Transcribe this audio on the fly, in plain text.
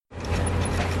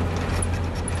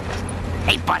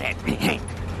Hey, butthead.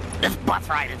 This bus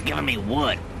ride is giving me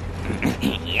wood.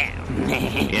 Yeah.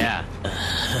 Yeah.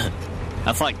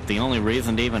 That's like the only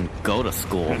reason to even go to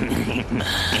school.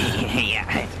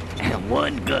 Yeah.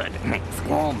 Wood good.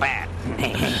 School bad.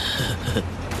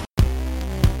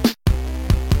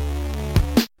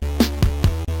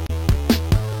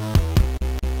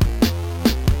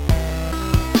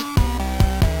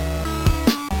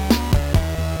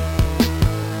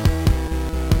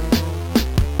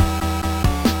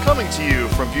 Coming to you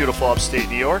from beautiful upstate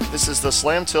New York, this is the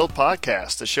Slam Tilt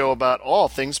Podcast, a show about all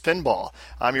things pinball.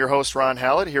 I'm your host, Ron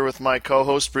Hallett, here with my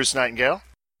co-host, Bruce Nightingale.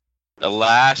 The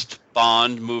last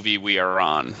Bond movie we are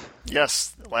on.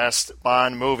 Yes, the last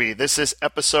Bond movie. This is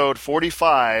episode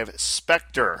 45,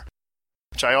 Spectre,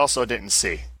 which I also didn't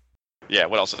see. Yeah,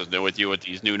 what else is new with you with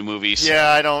these new movies?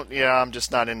 I'm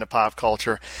just not into pop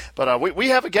culture. But we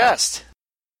have a guest.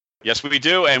 Yes, we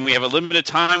do, and we have a limited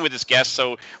time with this guest,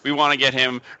 so we want to get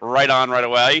him right on right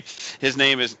away. His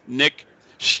name is Nic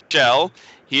Schell.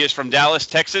 He is from Dallas,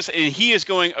 Texas, and he is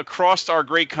going across our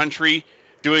great country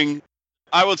doing,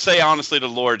 I would say honestly, the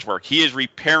Lord's work. He is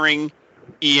repairing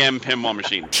EM pinball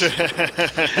machines.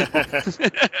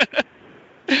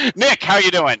 Nick, how you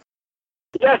doing?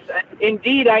 Yes,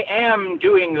 indeed, I am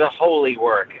doing the holy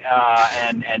work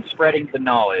and spreading the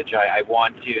knowledge. I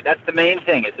want to. That's the main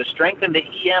thing, is to strengthen the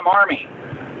EM army.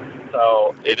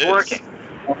 So it's working.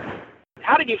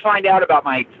 How did you find out about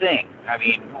my thing? I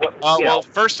mean,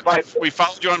 first we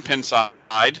followed you on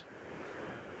Pinside.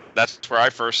 That's where I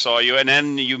first saw you, and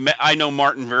then you met. I know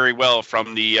Martin very well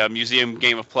from the Museum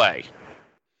Game of Play.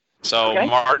 So okay.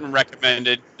 Martin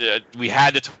recommended we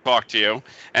had to talk to you.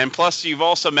 And plus, you've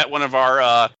also met one of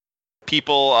our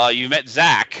people. You met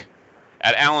Zach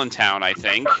at Allentown, I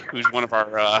think, who's one of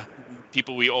our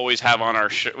people we always have on our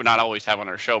show. Not always have on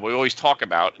our show, but we always talk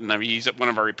about. And I mean, he's one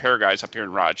of our repair guys up here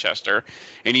in Rochester.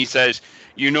 And he says,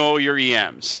 you know your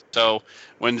EMs. So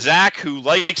when Zach, who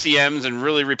likes EMs and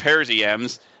really repairs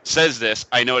EMs, says this,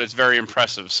 I know it's very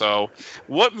impressive. So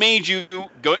what made you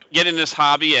get in this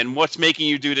hobby, and what's making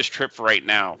you do this trip right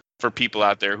now for people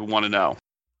out there who want to know?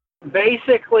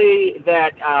 Basically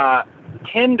that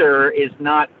Tinder is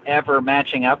not ever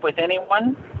matching up with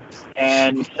anyone.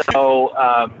 And so,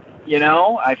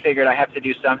 I figured I have to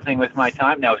do something with my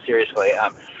time. No, seriously.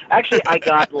 Actually, I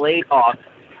got laid off.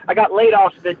 I got laid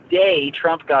off the day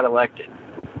Trump got elected.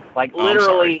 Like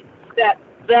literally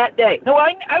that day. No,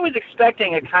 I was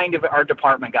expecting our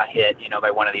department got hit,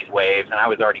 by one of these waves, and I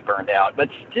was already burned out. But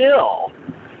still,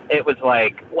 it was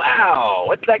like, wow,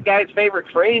 what's that guy's favorite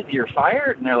phrase? You're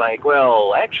fired? And they're like,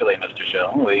 well, actually, Mr.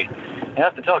 Schell, we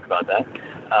have to talk about that.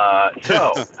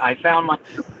 So I found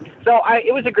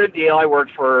it was a good deal. I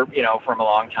worked for a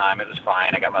long time. It was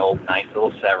fine. I got my nice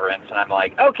little severance, and I'm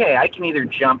like, okay, I can either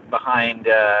jump behind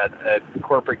a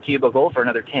corporate cubicle for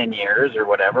another 10 years or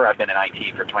whatever. I've been in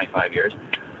IT for 25 years.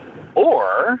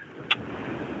 Or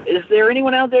is there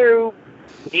anyone out there who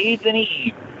needs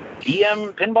any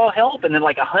EM pinball help? And then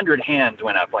 100 hands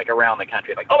went up around the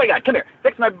country. Like, oh my God, come here,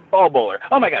 fix my ball bowler.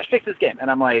 Oh my gosh, fix this game. And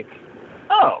I'm like,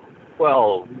 oh,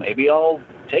 well, maybe I'll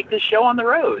take this show on the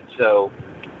road. So,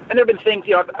 and there have been things,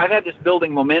 I've had this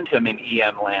building momentum in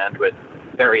EM land with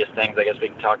various things. I guess we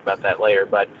can talk about that later.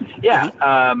 But yeah,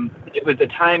 it was the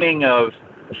timing of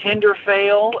Tinder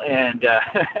fail and a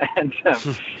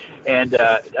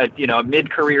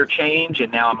mid-career change, and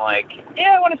now I'm like,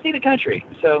 yeah, I want to see the country.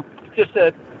 So just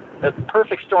a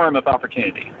perfect storm of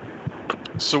opportunity.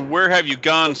 So where have you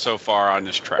gone so far on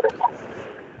this trip?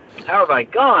 How have I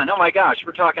gone? Oh my gosh,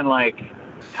 we're talking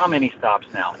how many stops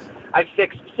now? I've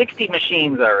fixed 60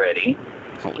 machines already.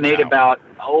 Made about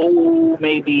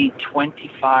maybe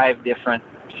 25 different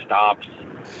stops,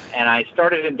 and I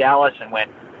started in Dallas and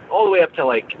went all the way up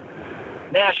to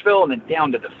Nashville, and then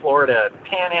down to the Florida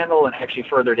Panhandle, and actually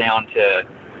further down to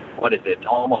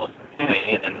almost,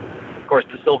 and then of course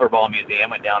the Silver Ball Museum.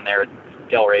 Went down there at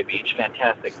Delray Beach,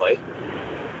 fantastic place,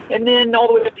 and then all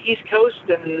the way up the East Coast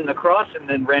and across, and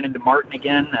then ran into Martin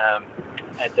again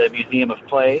at the Museum of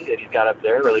Play that he's got up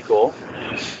there, really cool.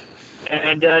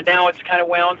 And now it's kind of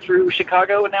wound through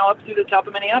Chicago and now up through the top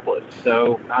of Minneapolis.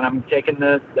 So I'm taking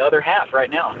the other half right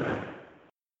now.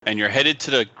 And you're headed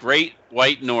to the Great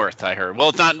White North, I heard. Well,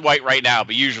 it's not white right now,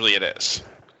 but usually it is.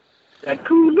 That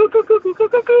coo.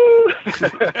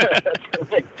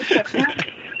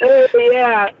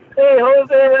 Yeah. Hey, Jose,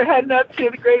 we're heading up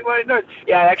to the Great White North.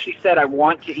 Yeah, I actually said I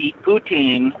want to eat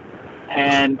poutine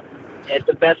and at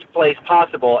the best place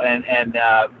possible. And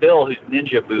Bill, who's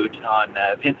Ninja Boot on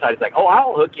Pinside, is like, oh,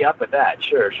 I'll hook you up with that.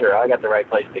 Sure. I got the right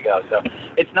place to go. So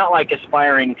it's not like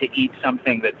aspiring to eat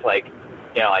something that's like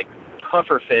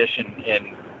puffer fish and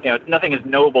nothing as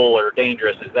noble or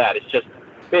dangerous as that. It's just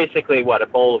basically a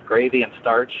bowl of gravy and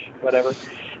starch, whatever.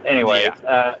 Anyway,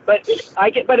 Yeah. but it's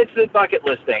a bucket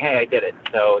list thing. Hey, I did it.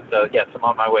 So yes, I'm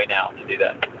on my way now to do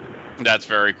that. That's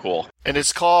very cool. And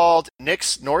it's called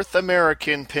Nic's North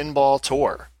American Pinball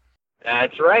Tour.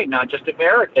 That's right. Not just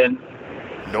American.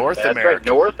 North That's American. right.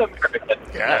 North American.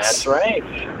 Yes. That's right.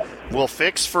 We'll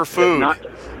fix for food.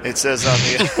 It says on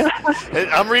the...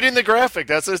 I'm reading the graphic.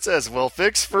 That's what it says. We'll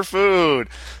fix for food.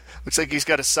 Looks like he's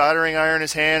got a soldering iron in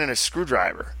his hand and a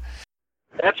screwdriver.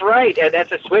 That's right, and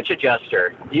that's a switch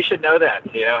adjuster. You should know that.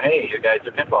 Hey, you guys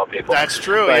are pinball people. That's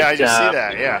true. But, yeah, I just see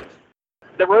that. Yeah.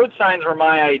 The road signs were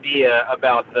my idea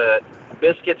about the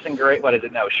biscuits and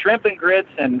shrimp and grits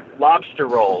and lobster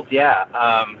rolls. Yeah,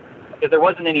 because there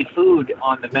wasn't any food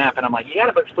on the map, and I'm like, you got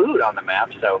to put food on the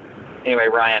map. So anyway,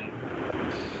 Ryan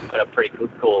put a pretty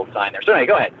cool sign there. So anyway,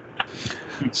 go ahead.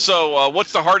 So,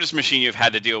 what's the hardest machine you've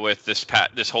had to deal with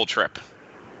this whole trip?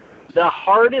 The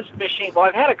hardest machine, well,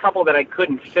 I've had a couple that I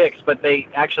couldn't fix, but they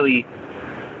actually,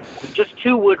 just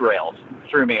 2 wood rails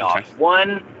threw me off.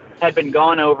 One had been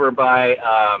gone over by,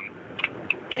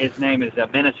 his name is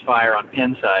Menace Fire on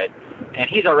Pinside, and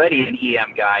he's already an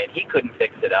EM guy, and he couldn't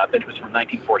fix it up. It was from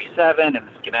 1947, and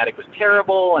the schematic was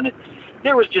terrible, and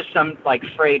there was just some,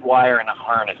 frayed wire in a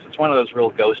harness. It's one of those real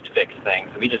ghost fix things.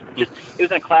 We just it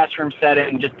was in a classroom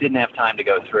setting, just didn't have time to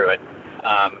go through it.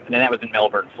 And then that was in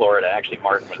Melbourne, Florida. Actually,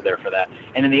 Martin was there for that.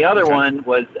 And then the other one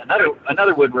was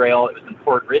another wood rail. It was in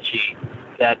Port Richey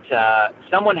that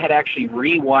someone had actually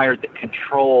rewired the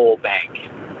control bank.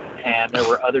 And there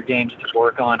were other games to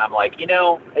work on. I'm like,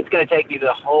 it's going to take me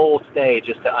the whole stage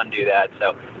just to undo that.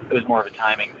 So it was more of a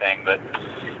timing thing. But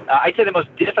I'd say the most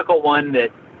difficult one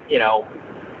that,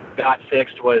 got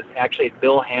fixed was actually at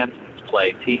Bill Hansen's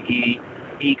place.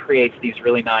 He creates these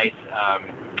really nice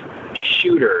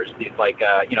shooters, these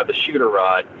the shooter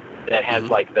rod that has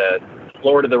the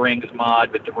Lord of the Rings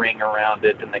mod with the ring around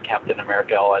it and the Captain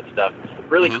America, all that stuff.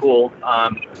 Really cool.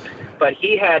 But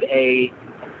he had a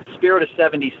Spirit of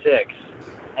 76,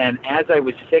 and as I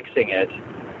was fixing it,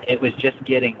 it was just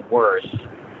getting worse.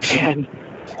 And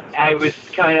I was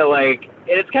kind of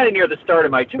and it's kind of near the start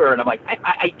of my tour, and I'm like,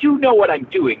 I do know what I'm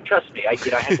doing. Trust me. I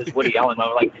had this Woody Allen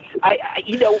moment.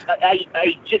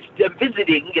 I just am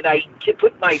visiting, and I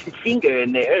put my finger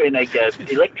in there, and I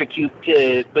electrocute,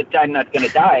 but I'm not going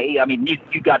to die. I mean,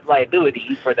 you got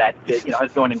liability for that. I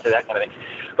was going into that kind of thing.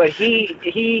 But he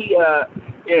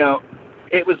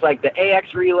it was like the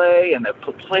AX relay and the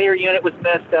player unit was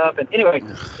messed up. And anyway,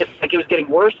 it's like it was getting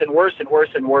worse and worse and worse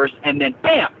and worse. And then,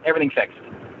 bam, everything fixed.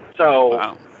 So,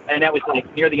 wow. And that was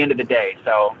near the end of the day.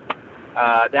 So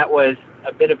that was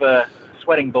a bit of a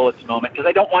sweating bullets moment because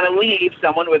I don't want to leave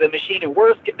someone with a machine in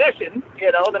worse condition,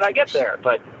 than I get there.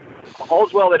 But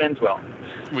all's well that ends well.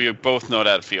 We both know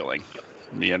that feeling.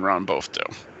 Me and Ron both do.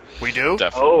 We do?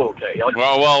 Definitely. Oh, okay.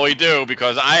 Well, we do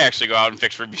because I actually go out and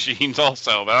fix for machines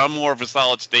also, but I'm more of a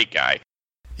solid state guy.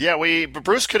 Yeah,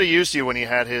 Bruce could have used you when he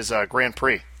had his Grand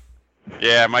Prix.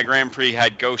 Yeah, my Grand Prix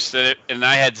had ghosts in it, and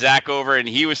I had Zach over, and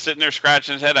he was sitting there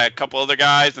scratching his head. I had a couple other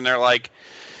guys, and they're like,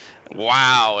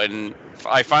 wow. And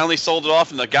I finally sold it off,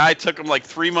 and the guy took him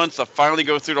 3 months to finally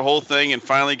go through the whole thing and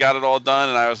finally got it all done,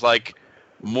 and I was like,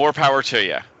 more power to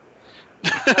you.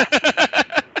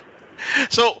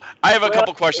 So I have a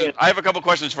couple questions. I have a couple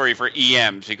questions for you for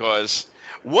EMs because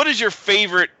what is your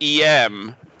favorite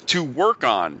EM to work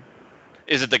on?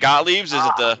 Is it the Gottliebs?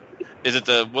 Is it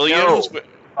the Williams? No.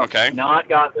 Okay. Not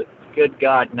Gottlieb. Good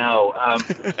God, no.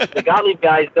 The Gottlieb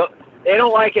guys don't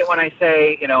like it when I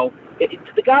say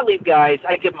the Gottlieb guys.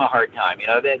 I give them a hard time.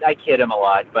 I kid them a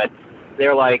lot, but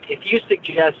they're like, if you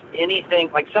suggest anything,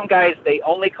 like some guys, they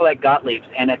only collect Gottliebs,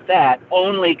 and at that,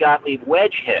 only Gottlieb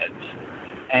wedge heads.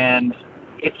 And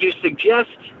if you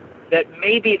suggest that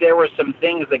maybe there were some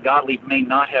things that Gottlieb may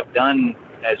not have done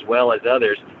as well as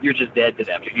others, you're just dead to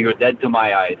them. You're dead to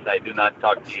my eyes. I do not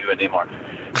talk to you anymore.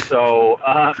 So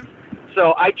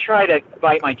I try to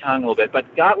bite my tongue a little bit.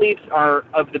 But Gottliebs are,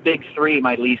 of the big three,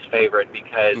 my least favorite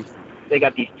because they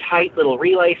got these tight little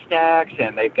relay stacks,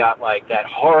 and they've got that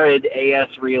horrid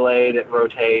AS relay that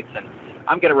rotates, and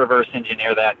I'm going to reverse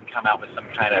engineer that and come out with some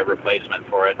kind of replacement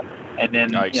for it. And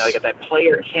then, nice. They got that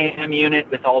player cam unit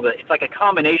with it's like a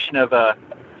combination of a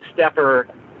stepper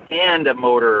and a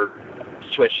motor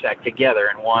switch stack together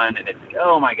in one, and it's,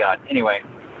 oh my God. Anyway,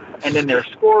 and then their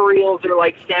score reels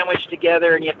are sandwiched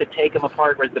together, and you have to take them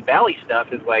apart, whereas the Bally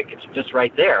stuff is it's just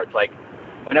right there. It's like,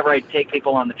 whenever I take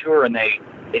people on the tour and they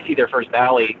see their first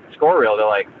Bally score reel, they're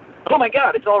like, oh my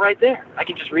God, it's all right there. I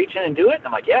can just reach in and do it? And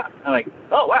I'm like, yeah. I'm like,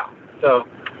 oh, wow. So,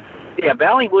 yeah,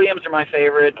 Bally Williams are my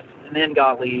favorite, and then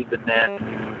Gottlieb, and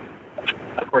then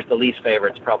of course, the least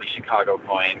favorite is probably Chicago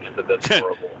coin because of the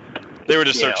horrible. They were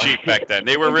just so cheap back then.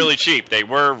 They were really cheap. They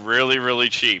were really, really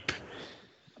cheap.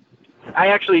 I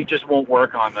actually just won't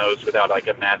work on those without like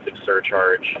a massive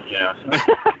surcharge, you know.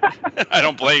 I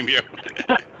don't blame you.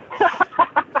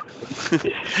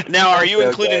 Now, are you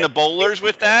including the bowlers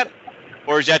with that,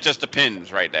 or is that just the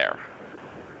pins right there?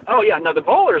 Oh yeah, no, the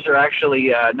bowlers are actually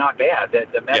not bad.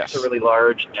 The mechs are really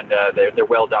large, and they're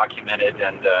well documented.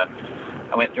 And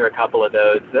I went through a couple of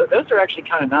those. Those are actually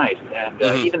kind of nice, and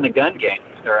even the gun games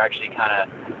are actually kind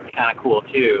of cool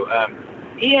too.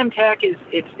 EM tech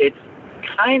it's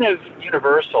kind of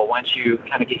universal once you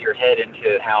kind of get your head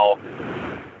into how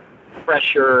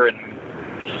pressure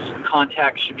and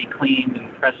contacts should be cleaned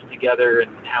and pressed together,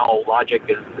 and how logic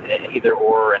is either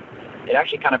or, and it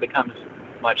actually kind of becomes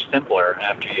much simpler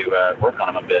after you work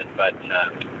on them a bit. But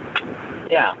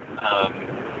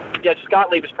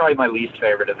Scott Leap is probably my least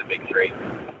favorite of the big three.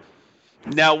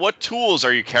 Now, what tools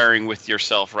are you carrying with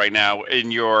yourself right now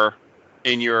in your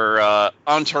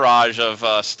entourage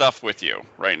of stuff with you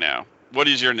right now? What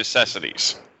is your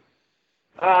necessities?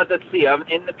 Let's see. I'm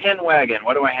in the pin wagon.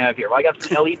 What do I have here? Well, I got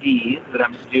some LEDs that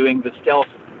I'm doing the stealth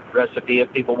recipe if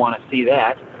people want to see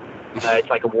that. It's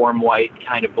like a warm white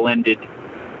kind of blended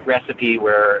recipe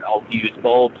where I'll use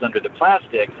bulbs under the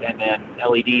plastics and then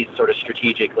LEDs sort of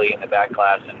strategically in the back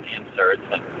glass and inserts.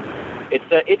 And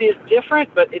it is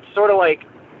different, but it's sort of like,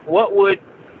 what would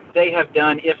they have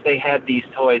done if they had these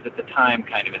toys at the time,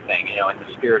 kind of a thing, you know, in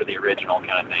the spirit of the original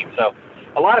kind of thing. So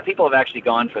a lot of people have actually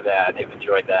gone for that. They've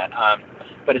enjoyed that.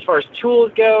 But as far as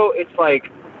tools go, it's like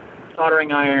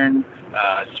soldering iron,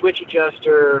 switch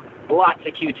adjuster, lots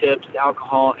of Q-tips,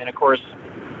 alcohol, and of course,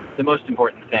 the most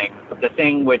important thing, the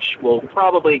thing which will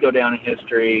probably go down in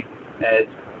history as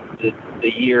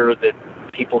the year that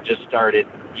people just started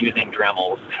using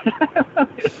Dremels,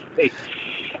 is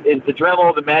the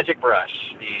Dremel, the magic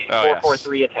brush, the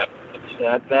 443 attempt.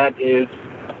 That is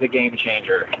the game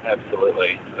changer,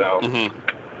 absolutely. So,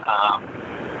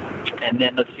 and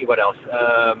then let's see what else.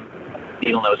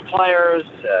 Needle nose pliers,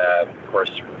 of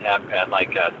course, and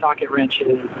like socket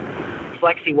wrenches,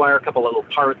 flexi wire, a couple of little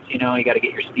parts. You know, you got to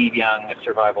get your Steve Young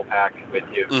survival pack with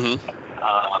you.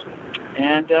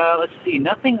 And let's see,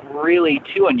 nothing really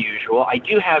too unusual. I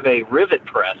do have a rivet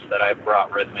press that I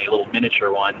brought with me, a little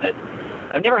miniature one that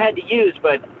I've never had to use,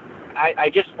 but I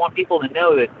just want people to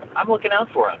know that I'm looking out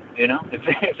for them. You know,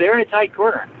 if they're in a tight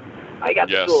corner, I got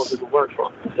the tools that will work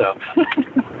for them. So.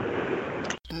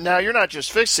 Now, you're not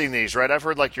just fixing these, right? I've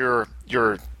heard like you're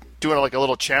doing like a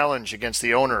little challenge against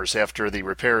the owners after the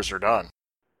repairs are done.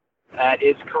 That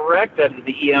is correct. That is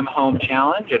the EM Home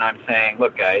Challenge, and I'm saying,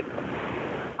 look, guys,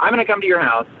 I'm going to come to your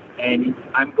house, and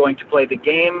I'm going to play the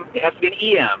game. It has to be an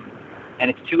EM,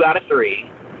 and it's 2 out of 3.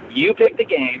 You pick the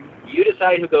game. You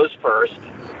decide who goes first.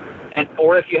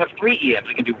 Or if you have 3 EMs,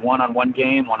 we can do one on one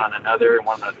game, one on another, and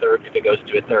one on a third if it goes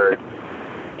to a third.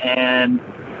 And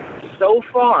so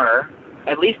far,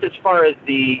 at least as far as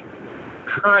the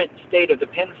current state of the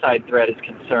Pinside thread is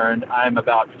concerned, I'm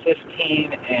about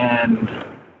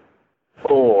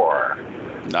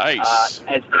 15-4. Nice.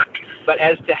 But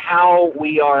as to how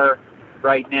we are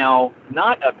right now,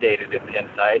 not updated in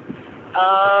Pinside,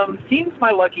 seems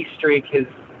my lucky streak has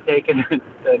taken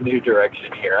a new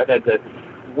direction here. I've had the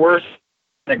worst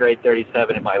grade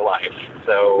 37 in my life.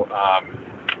 So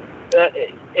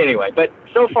anyway, but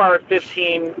so far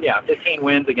 15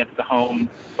 wins against the home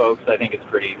folks. I think it's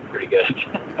pretty good.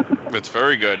 It's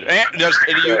very good. And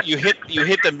you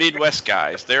hit the Midwest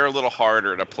guys. They're a little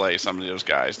harder to play. Some of those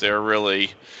guys. They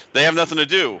have nothing to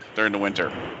do during the winter.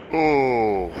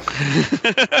 Ooh.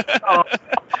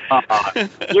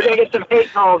 You're gonna get some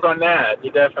hate calls on that. You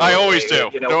definitely. I always do.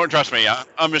 You know. Don't trust me.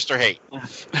 I'm Mr. Hate.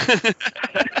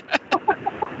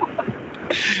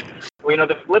 Well, you know,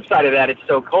 the flip side of that, it's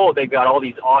so cold. They've got all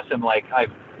these awesome, like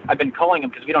I've been calling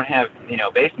them because we don't have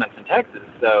basements in Texas.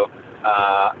 So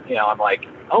I'm like,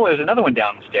 oh, there's another one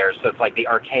downstairs. So it's like the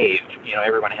arcade. You know,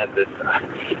 everyone has this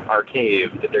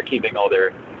arcade that they're keeping all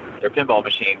their pinball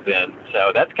machines in.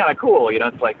 So that's kind of cool. You know,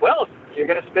 it's like, well, if you're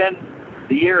gonna spend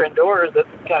the year indoors, that's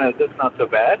not so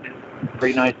bad. It's a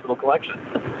pretty nice little collection.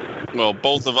 Well,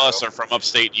 both of us are from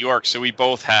upstate New York, so we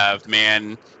both have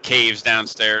man caves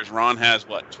downstairs. Ron has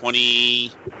what,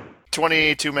 20?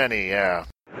 20 too many, yeah.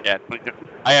 Yeah,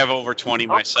 I have over 20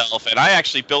 myself, and I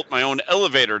actually built my own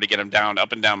elevator to get them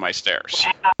up and down my stairs.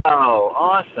 Oh,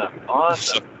 awesome.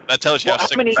 So that tells you how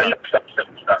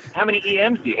many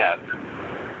EMs do you have?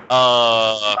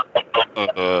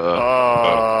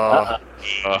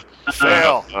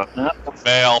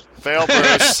 Fail,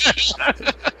 Bruce.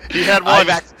 He had one.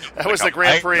 That was the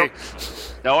Grand Prix.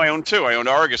 No, I own 2. I own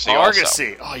Argosy also.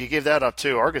 Argosy. Oh, you gave that up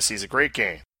too. Argosy's a great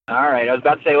game. All right. I was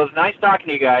about to say, it was nice talking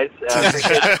to you guys.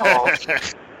 Appreciate the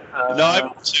call.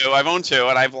 No, I've owned 2,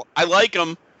 and I like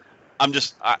them. I'm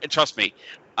just trust me.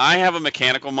 I have a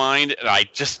mechanical mind, and I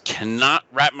just cannot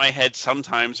wrap my head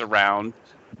sometimes around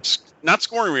not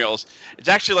scoring reels. It's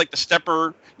actually like the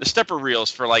stepper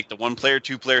reels for like the 1-player,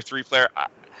 2-player, 3-player.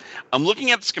 I'm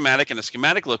looking at the schematic, and the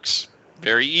schematic looks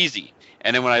very easy.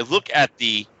 And then when I look at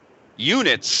the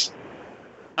units,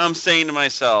 I'm saying to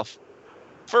myself,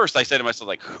 first I say to myself,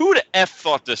 like, who the F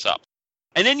thought this up?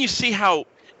 And then you see how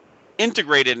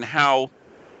integrated and how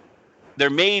they're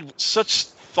made with such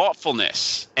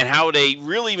thoughtfulness, and how they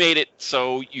really made it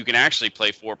so you can actually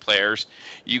play 4 players.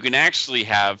 You can actually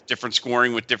have different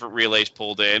scoring with different relays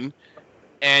pulled in.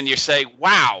 And you say,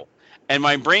 wow. And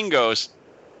my brain goes,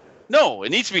 no, it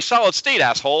needs to be solid state,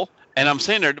 asshole. And I'm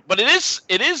saying there, but it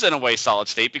is in a way solid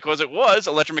state because it was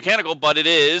electromechanical, but it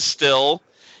is still,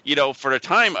 for the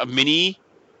time, a mini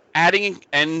adding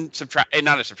and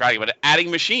not a subtracting, but an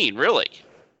adding machine, really.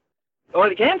 Or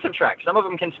they can subtract. Some of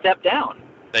them can step down.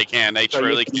 They can. They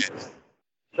truly can.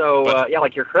 So,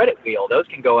 like your credit wheel, those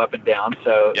can go up and down.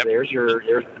 So there's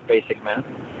the basic math.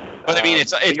 But I mean,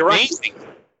 it's amazing. Right.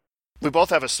 We both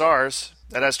have a STARS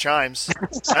that has chimes.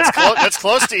 That's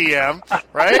close to EM,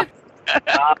 right?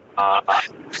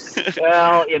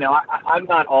 Well, I'm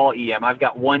not all EM. I've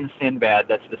got one Sinbad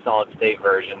that's the solid state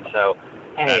version. So,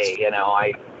 hey,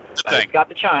 I've got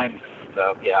the chimes.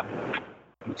 So, yeah.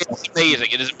 It's amazing.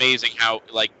 It is amazing how,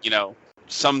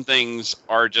 some things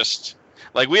are just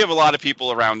like, we have a lot of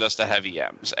people around us that have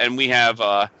EMs, and we have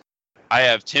I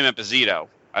have Tim Epizito.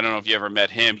 I don't know if you ever met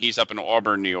him. He's up in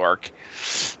Auburn, New York.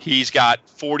 He's got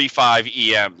 45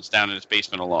 EMs down in his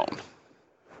basement alone.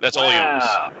 That's all he owns.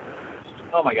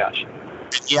 Oh my gosh.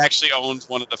 He actually owns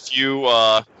one of the few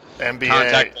NBA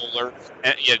contact bowler.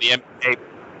 Yeah, the NBA.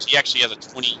 He actually has a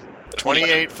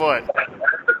 28 foot.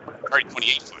 Sorry,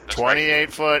 28 foot.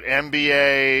 28 foot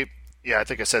NBA. Yeah, I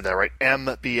think I said that right.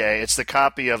 MBA. It's the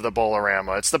copy of the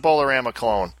Bolorama. It's the Bolorama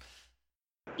clone.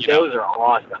 Those are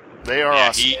awesome. They are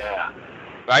awesome.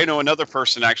 I know another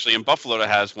person actually in Buffalo that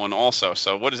has one also.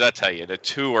 So what does that tell you? The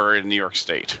 2 are in New York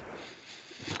State.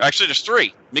 Actually, there's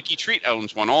 3. Mickey Treat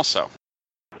owns one also.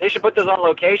 They should put those on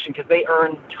location because they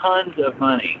earn tons of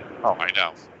money. Oh, I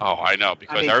know.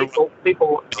 Because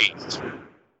people.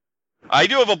 I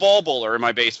do have a ball bowler in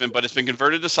my basement, but it's been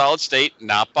converted to solid state,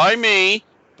 not by me.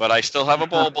 But I still have a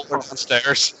ball bowler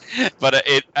downstairs. But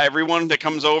everyone that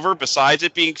comes over, besides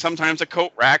it being sometimes a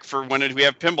coat rack for when we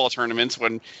have pinball tournaments,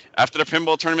 after the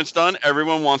pinball tournament's done,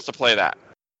 everyone wants to play that.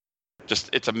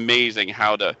 It's amazing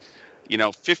how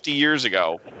 50 years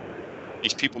ago,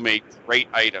 these people made great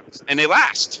items. And they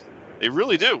last. They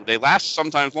really do. They last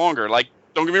sometimes longer. Like,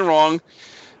 don't get me wrong,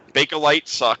 Bakelite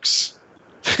sucks.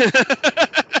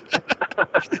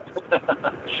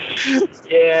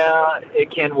 Yeah,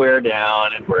 it can wear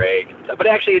down and break. But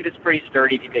actually, it's pretty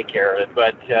sturdy if you take care of it.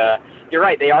 But you're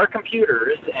right. They are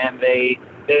computers, and they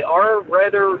are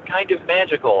rather kind of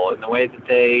magical in the way that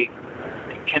they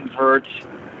convert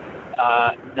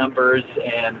numbers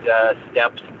and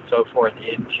steps and so forth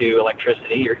into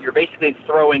electricity. You're basically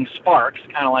throwing sparks,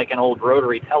 kind of like an old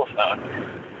rotary telephone.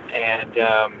 And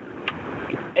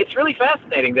it's really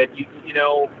fascinating that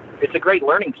it's a great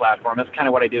learning platform. That's kind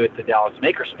of what I do at the Dallas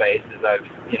Makerspace.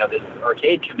 This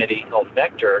arcade committee called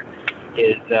Vector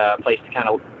is a place to kind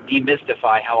of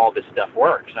demystify how all this stuff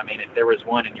works. I mean, if there was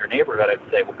one in your neighborhood,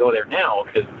 I'd say, well, go there now,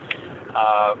 because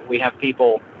we have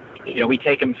people. We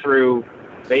take them through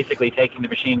basically taking the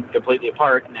machine completely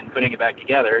apart and then putting it back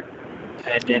together.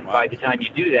 And then by the time you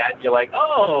do that, you're like,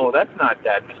 oh, that's not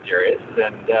that mysterious.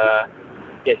 And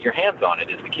get your hands on it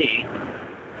is the key.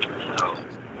 So.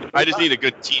 I just need a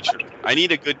good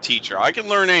teacher. I can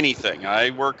learn anything. I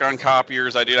work on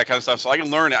copiers. I do that kind of stuff, so I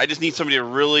can learn it. I just need somebody to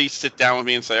really sit down with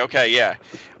me and say, okay, yeah,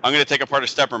 I'm going to take apart a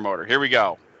stepper motor. Here we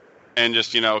go. And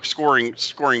just,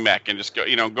 scoring mech and just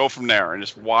go from there and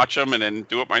just watch them and then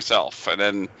do it myself. And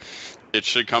then it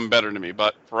should come better to me.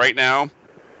 But right now,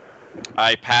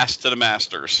 I pass to the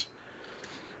masters,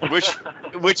 which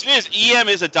EM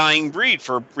is a dying breed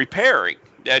for repairing.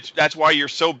 That's why you're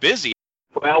so busy.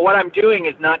 Well, what I'm doing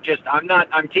is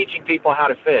I'm teaching people how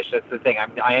to fish. That's the thing.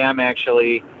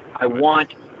 I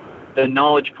want the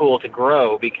knowledge pool to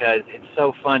grow because it's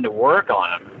so fun to work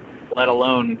on them, let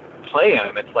alone play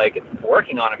them. It's like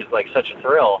working on them is like such a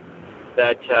thrill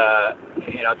that,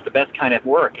 it's the best kind of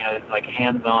work. It's like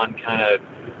hands-on kind of,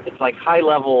 it's like high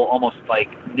level, almost like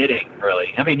knitting,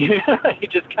 really. I mean, you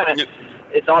just kind of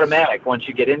it's automatic once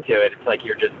you get into it. It's like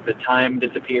the time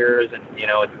disappears, and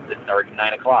it's already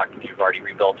 9 o'clock, and you've already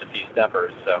rebuilt a few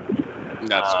steppers. So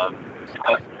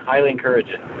I highly encourage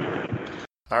it.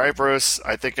 All right, Bruce.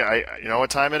 I think you know what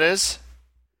time it is?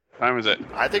 What time is it?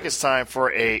 I think it's time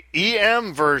for a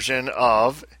EM version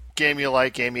of Game You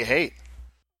Like, Game You Hate.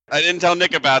 I didn't tell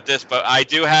Nick about this, but I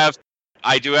do have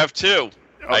two.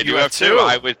 Oh, I do have two.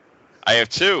 I have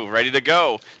two ready to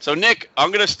go. So, Nick,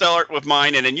 I'm going to start with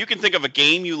mine, and then you can think of a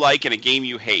game you like and a game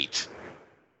you hate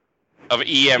of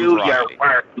EM variety.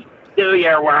 Do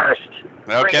your worst.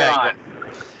 Okay. Bring it on.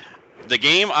 The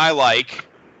game I like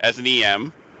as an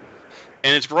EM,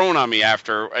 and it's grown on me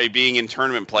after being in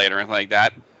tournament play or anything like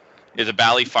that, is a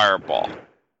Bally Fireball.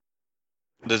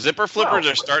 The zipper flippers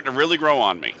are starting to really grow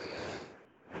on me.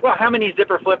 Well, how many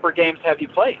zipper flipper games have you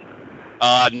played?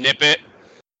 Nip It,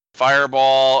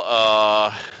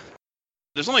 Fireball.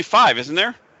 There's only 5, isn't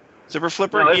there? Zipper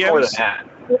flipper. No, there's EMs? more than that.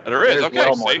 There is. There's Okay.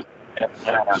 well more.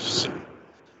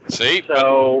 See.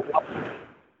 So,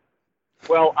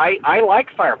 well, I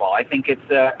like Fireball. I think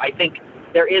I think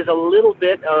there is a little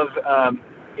bit of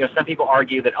some people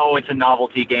argue that it's a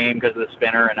novelty game because of the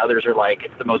spinner, and others are like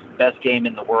it's the best game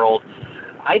in the world.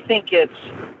 I think of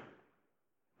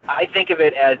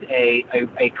it as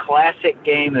a classic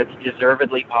game that's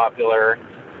deservedly popular.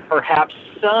 Perhaps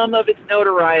some of its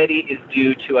notoriety is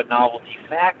due to a novelty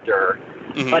factor,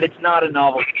 but it's not a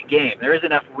novelty game. There is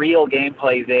enough real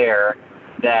gameplay there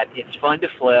that it's fun to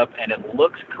flip, and it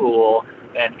looks cool,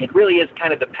 and it really is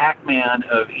kind of the Pac-Man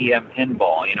of EM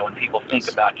pinball. When people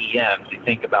think about EMs, they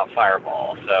think about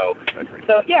Fireball. So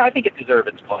yeah, I think it deserves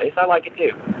its place. I like it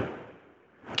too.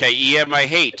 Okay, EM I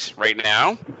hate right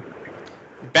now.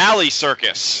 Bally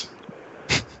Circus.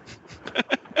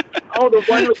 Oh, the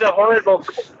one with the horrible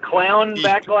clown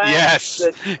backglass?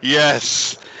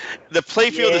 Yes. The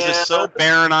playfield is just so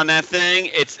barren on that thing.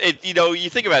 You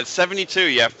think about it, 72,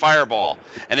 you have Fireball,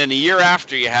 and then the year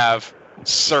after you have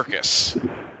Circus.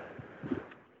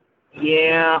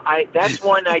 Yeah, that's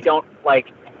one I don't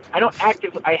like. I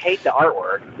hate the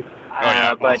artwork.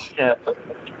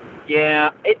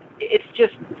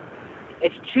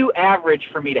 It's too average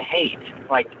for me to hate.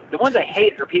 Like the ones I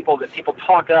hate are people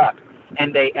talk up,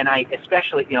 and I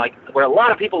especially where a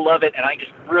lot of people love it and I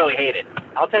just really hate it.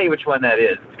 I'll tell you which one that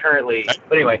is. It's currently,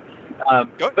 but anyway,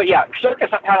 but yeah, Circus.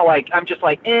 I'm just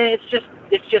like, it's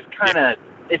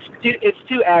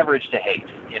too average to hate.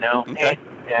 Okay.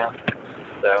 Yeah.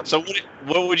 So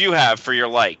what would you have for your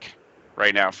like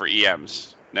right now for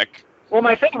EMs, Nick? Well,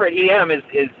 my favorite EM is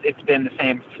it's been the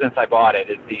same since I bought it.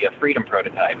 It's the Freedom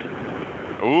prototype.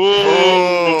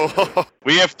 Ooh.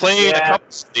 We have played a couple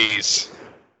of these.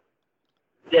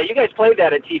 Yeah, you guys played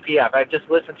that at TPF. I just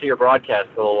listened to your broadcast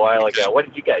a little while ago. What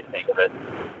did you guys think of it?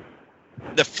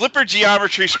 The flipper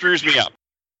geometry screws me up.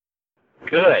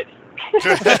 Good.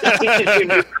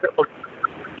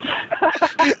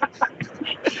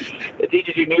 It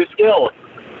teaches you new skills.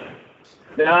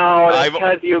 No, that's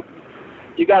because you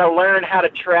got to learn how to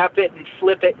trap it and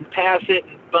flip it and pass it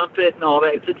and bump it and all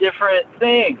that. It's a different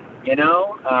thing,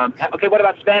 Okay, what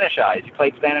about Spanish Eyes? You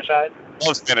played Spanish Eyes?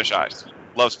 Love Spanish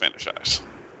Eyes.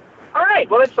 All right.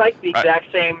 Well, it's like the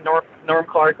exact same Norm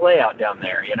Clark layout down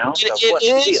there, So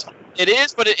It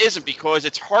is, but it isn't because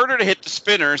it's harder to hit the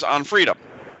spinners on Freedom.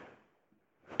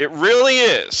 It really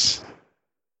is.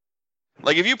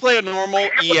 Like if you play a normal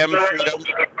EM Freedom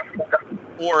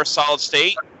or a solid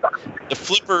state, the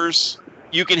flippers,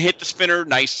 you can hit the spinner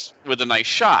with a nice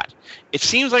shot. It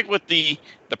seems like with the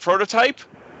prototype,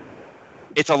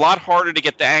 it's a lot harder to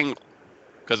get the angle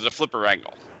because of the flipper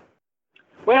angle.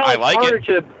 Well, it's harder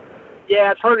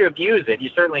to abuse it. You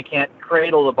certainly can't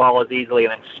cradle the ball as easily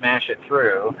and then smash it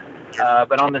through.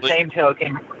 But on the same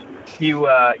token, you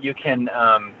can.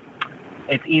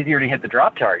 It's easier to hit the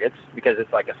drop targets because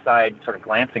it's like a side sort of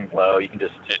glancing blow. You can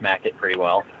just smack it pretty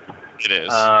well. It is.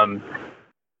 How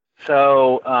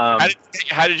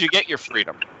did you get your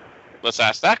Freedom? Let's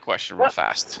ask that question real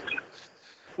fast.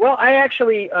 Well, I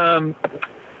actually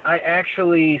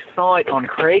saw it on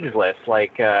Craigslist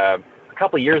like a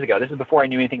couple of years ago. This is before I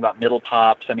knew anything about middle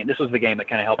pops. I mean, this was the game that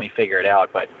kind of helped me figure it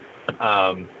out. But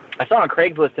I saw it on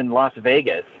Craigslist in Las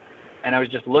Vegas, and I was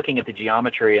just looking at the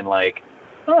geometry and like,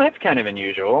 oh, that's kind of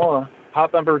unusual.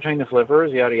 Pop bumper between the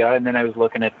flippers, yada yada. And then I was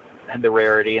looking at the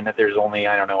rarity and that there's only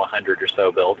 100 or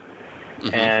so built,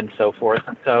 and so forth.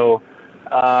 And so,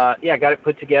 got it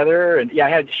put together, and I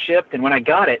had it shipped. And when I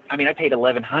got it, I paid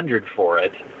 $1,100 for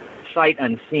it, sight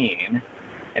unseen.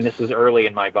 And this was early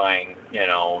in my buying,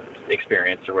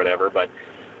 experience or whatever. But,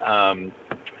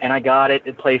 and I got it.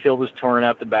 The playfield was torn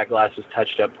up. The back glass was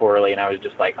touched up poorly, and I was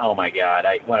just like, oh my God,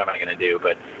 what am I going to do?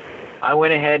 But I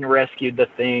went ahead and rescued the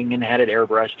thing and had it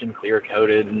airbrushed and clear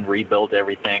coated and rebuilt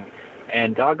everything.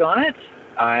 And doggone it,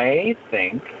 I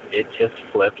think it just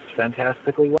flips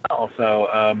fantastically well. So,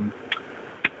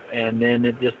 and then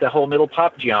the whole middle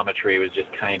pop geometry was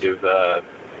just kind of,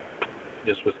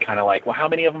 like, well, how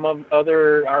many of them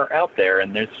are out there?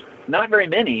 And there's not very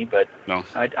many, but no.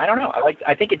 I don't know.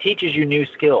 I think it teaches you new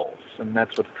skills, and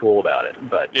that's what's cool about it.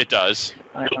 But it does.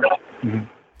 I don't know. Mm-hmm.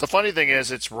 The funny thing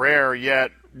is, it's rare,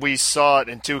 yet we saw it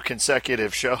in 2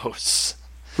 consecutive shows.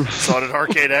 Saw it at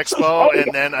Arcade Expo,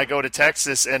 and then I go to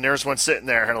Texas, and there's one sitting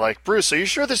there, and I'm like, Bruce, are you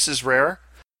sure this is rare?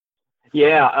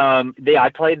 Yeah, I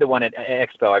played the one at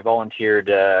Expo. I volunteered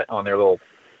on their little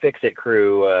Fix-It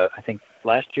crew, I think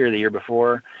last year or the year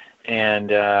before, and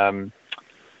they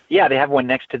have one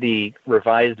next to the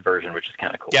revised version, which is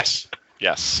kind of cool. Yes.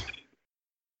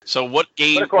 So what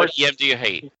what EM do you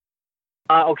hate?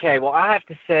 Okay, well, I have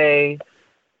to say,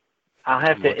 I'll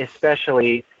have to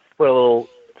especially put a little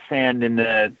sand in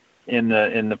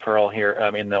the pearl here,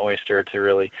 in the oyster to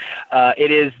really.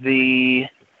 It is the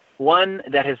one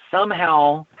that has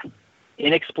somehow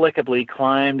inexplicably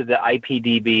climbed the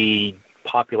IPDB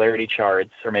popularity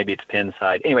charts, or maybe it's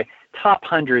Pinside. Anyway, top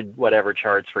 100 whatever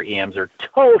charts for EMs are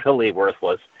totally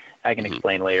worthless. I can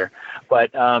explain later.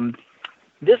 But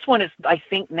this one is, I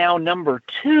think, now number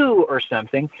 2 or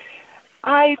something.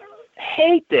 I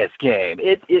hate this game.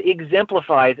 It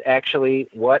exemplifies actually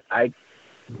what I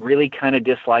really kind of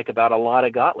dislike about a lot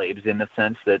of Gottliebs, in the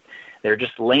sense that they're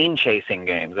just lane chasing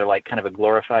games. They're like kind of a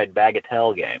glorified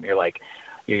bagatelle game. You're like,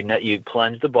 you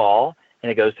plunge the ball,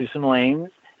 and it goes through some lanes,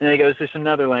 and then it goes through some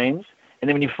other lanes, and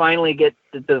then when you finally get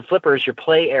the flippers, your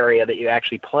play area that you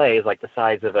actually play is like the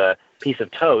size of a piece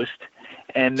of toast,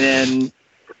 and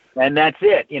that's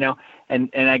it,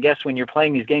 And I guess when you're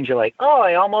playing these games, you're like, oh,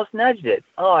 I almost nudged it.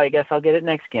 Oh, I guess I'll get it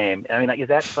next game. I mean, like, is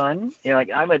that fun?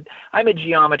 I'm a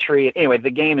geometry. Anyway,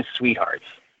 the game is sweethearts.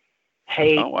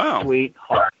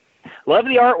 Sweetheart. Love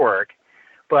the artwork,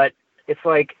 but it's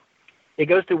like it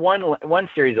goes through one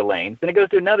series of lanes, then it goes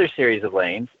through another series of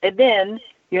lanes, and then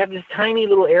you have this tiny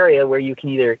little area where you can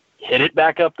either hit it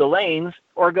back up the lanes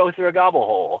or go through a gobble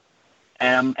hole.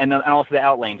 And also the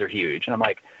out lanes are huge. And I'm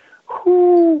like,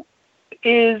 I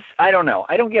don't know.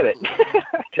 I don't get it.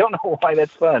 I don't know why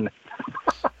that's fun.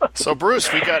 So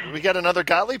Bruce, we got another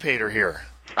Gottlieb hater here.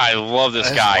 I love this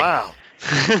guy. Wow.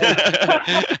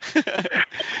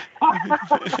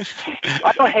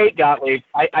 I don't hate Gottlieb.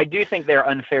 I do think they're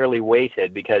unfairly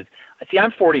weighted because, see,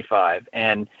 I'm 45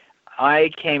 and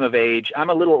I came of age. I'm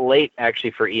a little late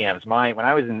actually for EMs. When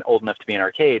I was old enough to be in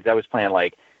arcades, I was playing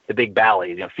like the big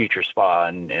Bally's, Future Spa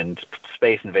and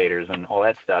Space Invaders and all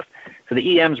that stuff. So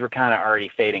the EMs were kind of already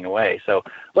fading away. So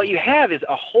what you have is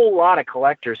a whole lot of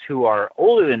collectors who are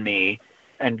older than me,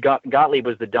 and Gottlieb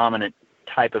was the dominant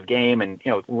type of game, and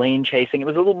lane chasing. It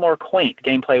was a little more quaint.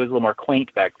 Gameplay was a little more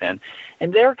quaint back then,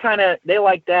 and they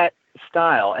like that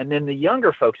style. And then the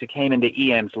younger folks who came into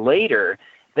EMs later,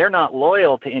 they're not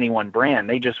loyal to any one brand.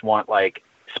 They just want like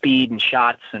speed and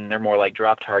shots, and they're more like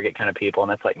drop target kind of people, and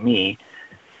that's like me.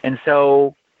 And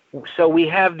so we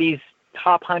have these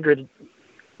top 100,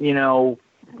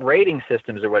 rating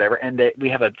systems or whatever, and we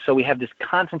have this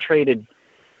concentrated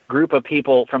group of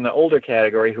people from the older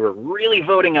category who are really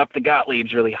voting up the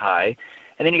Gottliebs really high,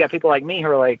 and then you got people like me who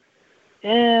are like,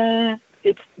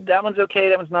 that one's okay,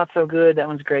 that one's not so good, that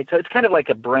one's great. So it's kind of like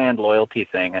a brand loyalty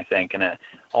thing, I think, and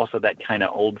also that kind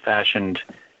of old-fashioned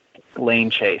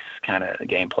lane chase kind of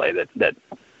gameplay that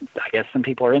I guess some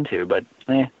people are into, but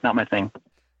not my thing.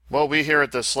 Well, we here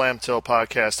at the Slam Till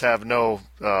podcast have no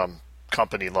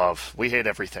company love. We hate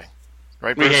everything.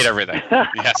 Right, Bruce? We hate everything.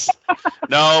 Yes.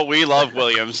 No, we love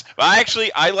Williams.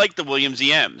 I like the Williams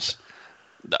EMs.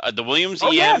 The Williams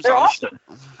EMs. Yeah, they're awesome.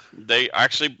 They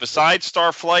actually, besides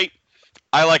Starflight,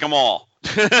 I like them all.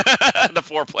 The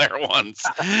 4-player ones.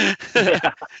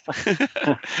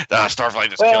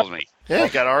 Starflight just kills me. Yeah, you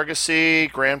got Argosy,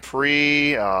 Grand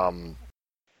Prix,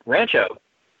 Rancho.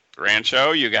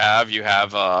 You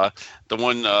have the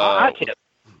one. Hot Tip.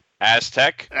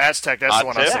 Aztec. That's the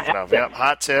one I was thinking of. Yep,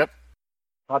 Hot Tip.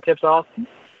 Hot Tip's awesome.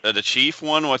 The Chief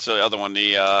one. What's the other one?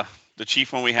 The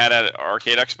Chief one we had at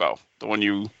Arcade Expo. The one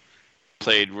you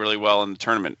played really well in the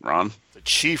tournament, Ron. The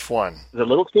Chief one. The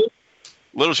Little Chief?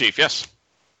 Little Chief, yes.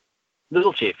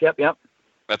 Little Chief, yep.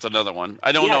 That's another one.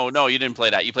 I don't know. No, you didn't play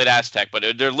that. You played Aztec, but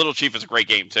their Little Chief is a great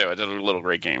game, too. It's a little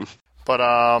great game. But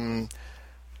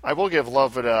I will give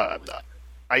love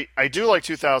I do like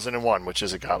 2001, which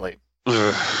is a Gottlieb.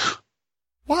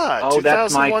 What What? Oh,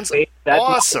 that's my 2001's that's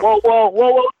awesome.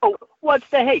 Whoa. What's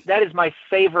the hate? That is my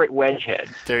favorite wedge head.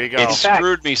 There you go. It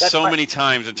screwed me that's so many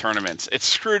times in tournaments. It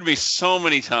screwed me so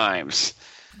many times.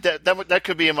 That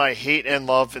could be in my hate and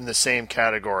love in the same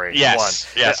category.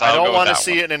 Yes, yes. I I'll don't go want to with that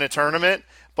see it in a tournament,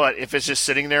 but if it's just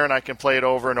sitting there and I can play it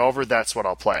over and over, that's what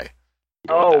I'll play.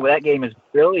 Oh, that game is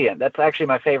brilliant. That's actually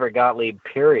my favorite Gottlieb,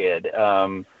 period.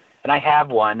 And I have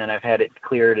one, and I've had it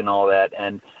cleared and all that.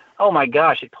 And oh my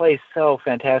gosh, it plays so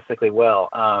fantastically well.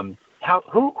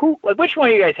 Which one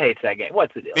of you guys hates that game?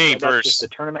 What's the deal? Me That's first. just the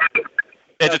tournament.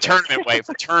 It's a tournament way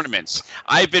for tournaments.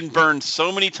 I've been burned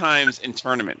so many times in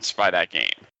tournaments by that game.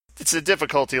 It's a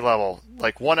difficulty level.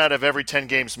 Like 1 out of every 10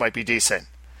 games might be decent,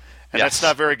 and Yes. that's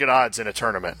not very good odds in a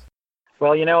tournament.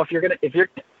 Well, if you're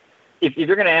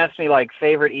gonna ask me like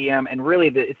favorite EM, and really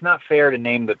it's not fair to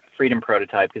name the Freedom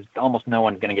prototype because almost no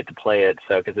one's gonna get to play it,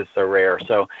 because it's so rare.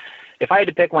 So if I had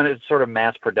to pick one that's sort of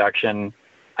mass production,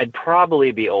 I'd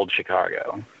probably be Old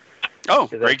Chicago. Oh,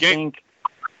 great game.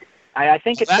 I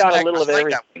think it's got a little of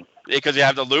everything. Because you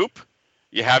have the loop,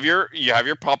 you have your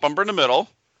pop bumper in the middle.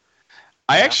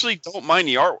 I actually don't mind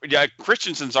the art. Yeah,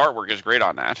 Christensen's artwork is great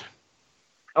on that.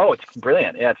 Oh, it's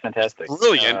brilliant. Yeah, it's fantastic.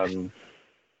 Brilliant.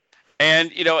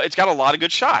 And, it's got a lot of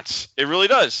good shots. It really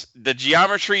does. The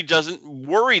geometry doesn't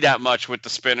worry that much with the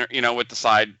spinner, with the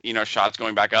side, shots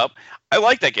going back up. I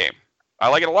like that game. I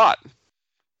like it a lot.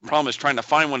 Problem is trying to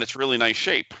find one that's really nice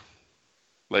shape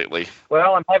lately.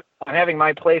 Well, I'm having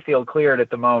my playfield cleared at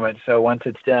the moment, so once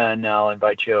it's done, I'll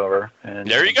invite you over. And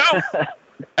there you go.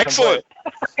 Excellent.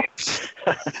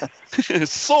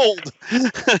 Sold.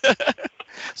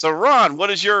 So, Ron, what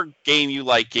is your game you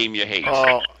like, game you hate?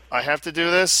 Oh, I have to do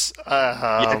this?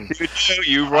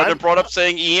 You brought up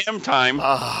saying EM time.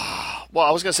 Well,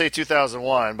 I was going to say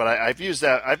 2001, but I've used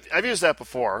that. I've used that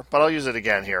before, but I'll use it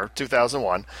again here.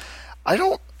 2001. I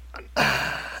don't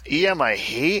EM. I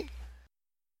hate.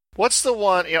 What's the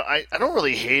one? I don't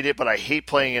really hate it, but I hate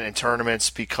playing it in tournaments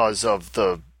because of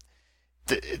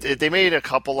they made a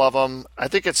couple of them. I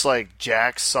think it's like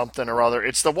Jack's something or other.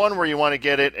 It's the one where you want to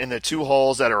get it in the 2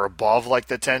 holes that are above like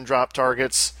the 10 drop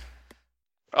targets.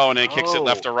 Oh, and then it kicks it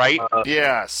left or right?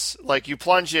 Yes. Like you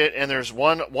plunge it, and there's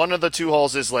one of the 2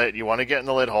 holes is lit. You want to get in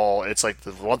the lit hole. It's like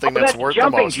the one thing that's worth the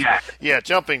most. Jack. Yeah,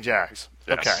 jumping jacks.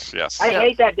 Yes, okay. Yes. I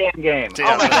hate that damn game.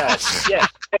 Yeah. Oh my gosh. Yes.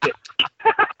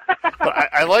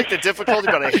 But I like the difficulty,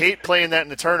 but I hate playing that in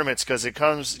the tournaments because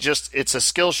it's a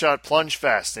skill shot plunge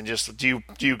fest, and just do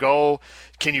you go?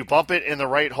 Can you bump it in the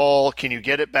right hole? Can you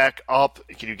get it back up?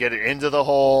 Can you get it into the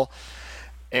hole?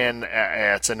 And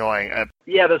it's annoying.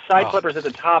 Yeah, the side flippers at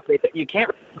the top, you can't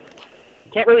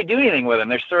really do anything with them.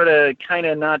 They're sort of kind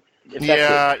of not effective.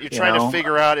 Yeah, you're trying to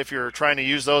figure out if you're trying to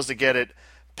use those to get it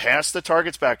past the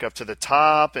targets back up to the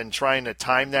top, and trying to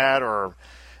time that or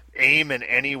aim in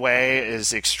any way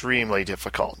is extremely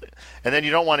difficult. And then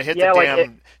you don't want to hit the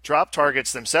damn drop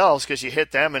targets themselves because you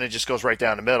hit them and it just goes right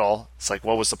down the middle. It's like,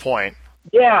 what was the point?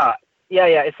 Yeah.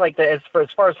 It's like as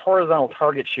far as horizontal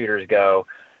target shooters go,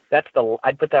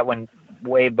 I'd put that one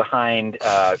way behind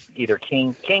either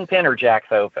Kingpin or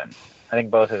Jack's Open. I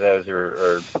think both of those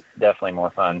are definitely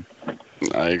more fun.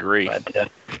 I agree.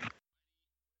 But,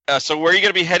 so where are you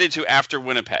going to be headed to after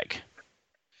Winnipeg?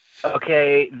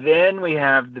 Okay, then we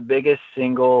have the biggest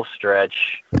single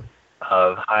stretch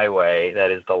of highway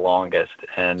that is the longest,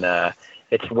 and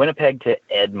it's Winnipeg to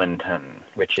Edmonton,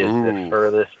 which is the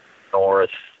furthest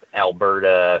north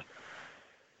Alberta.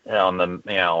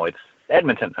 It's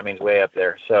Edmonton. I mean, it's way up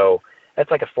there. So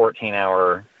that's like a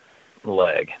 14-hour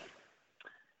leg,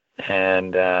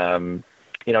 and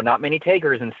not many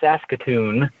takers in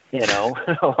Saskatoon,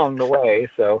 along the way.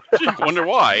 So I wonder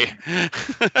why.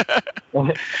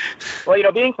 Well,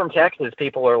 being from Texas,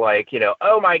 people are like,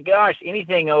 oh my gosh,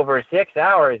 anything over 6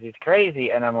 hours is crazy.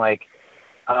 And I'm like,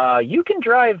 you can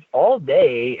drive all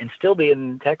day and still be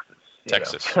in Texas.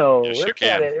 Texas. So yes,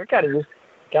 we're kind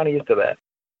of used to that.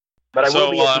 But I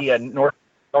will be at the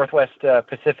Northwest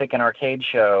Pacific and Arcade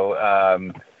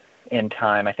Show in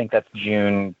time. I think that's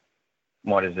June.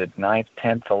 What is it? 9th,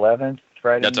 10th, 11th?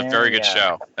 Right. That's a very good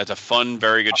show. That's a fun,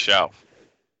 very good show.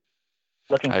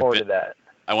 Looking forward to that.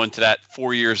 I went to that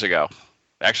 4 years ago.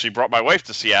 Actually brought my wife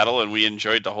to Seattle, and we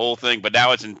enjoyed the whole thing. But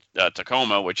now it's in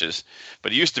Tacoma, but it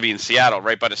used to be in Seattle,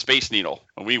 right by the Space Needle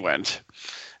when we went.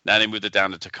 Now they moved it down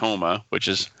to Tacoma, which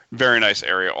is a very nice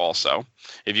area also.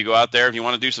 If you go out there, if you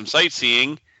want to do some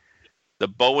sightseeing, the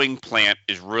Boeing plant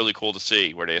is really cool to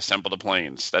see where they assemble the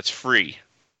planes. That's free.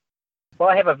 Well,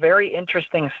 I have a very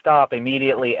interesting stop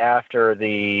immediately after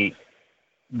the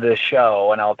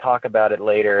show, and I'll talk about it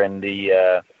later in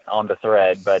the on the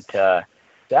thread. But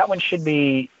that one should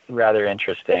be rather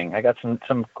interesting. I got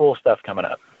some cool stuff coming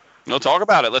up. We'll talk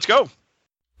about it. Let's go.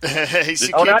 He's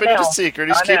keeping it a secret.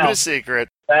 He's keeping it a secret.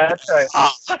 That's right.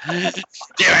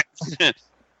 Damn it.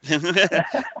 Damn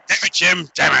it, Jim.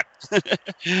 Damn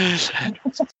it.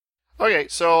 Okay,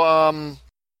 so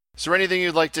is there anything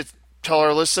you'd like to tell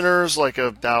our listeners, like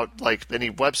about like any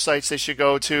websites they should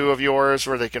go to of yours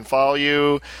where they can follow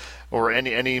you, or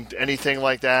anything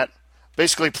like that?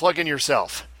 Basically, plug in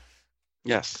yourself.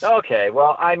 Yes. Okay.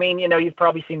 Well, I mean, you've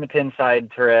probably seen the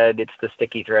Pinside thread. It's the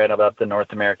sticky thread about the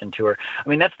North American Tour. I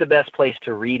mean, that's the best place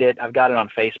to read it. I've got it on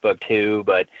Facebook too,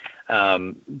 but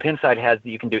Pinside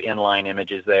you can do inline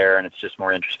images there, and it's just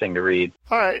more interesting to read.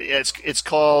 All right. It's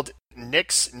called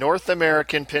Nic's North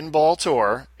American Pinball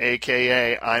Tour,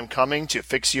 a.k.a. I'm Coming to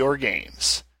Fix Your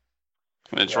Games.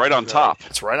 And it's right on top.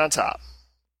 It's right on top.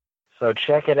 So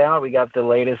check it out. We got the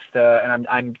latest, and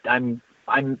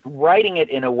I'm writing it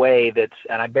in a way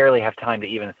and I barely have time to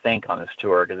even think on this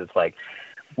tour, because it's like,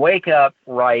 wake up,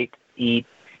 write, eat,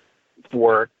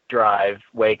 work, drive,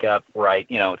 wake up, write.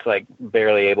 It's like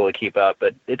barely able to keep up,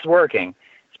 but it's working.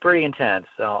 It's pretty intense.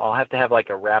 So I'll have to have like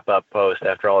a wrap-up post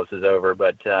after all this is over.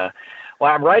 But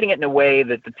I'm writing it in a way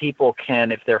that the people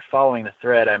can, if they're following the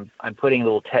thread, I'm putting a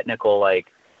little technical, like,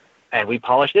 and we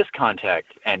polished this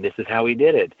contact, and this is how we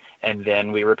did it, and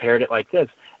then we repaired it like this.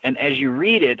 And as you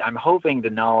read it, I'm hoping the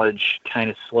knowledge kind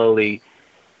of slowly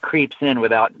creeps in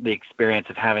without the experience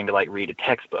of having to like read a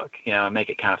textbook, and make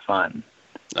it kind of fun.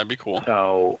 That'd be cool.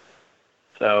 So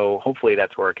hopefully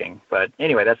that's working. But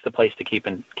anyway, that's the place to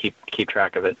keep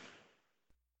track of it.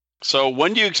 So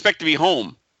when do you expect to be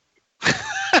home?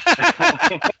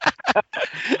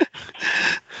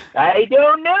 I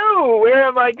don't know. Where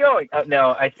am I going?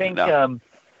 No, I think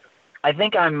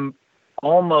I'm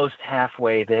almost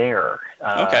halfway there.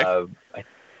 Okay.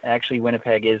 Actually,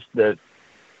 Winnipeg is the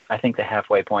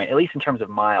halfway point, at least in terms of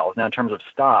miles. Now, in terms of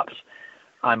stops,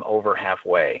 I'm over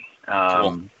halfway,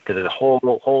 because there's a whole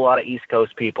lot of East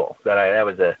Coast people. That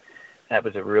was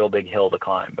a real big hill to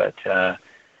climb, but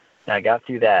I got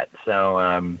through that. So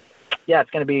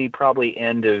it's going to be probably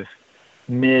end of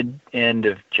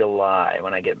July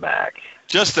when I get back.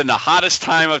 Just in the hottest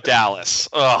time of Dallas.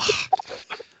 Ugh.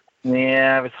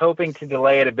 Yeah, I was hoping to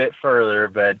delay it a bit further,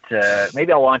 but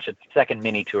maybe I'll launch a second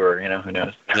mini tour. Who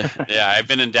knows? Yeah, I've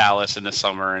been in Dallas in the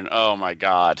summer, and oh my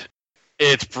God,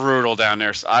 it's brutal down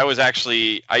there. So I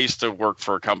used to work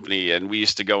for a company, and we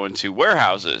used to go into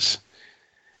warehouses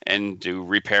and do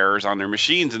repairs on their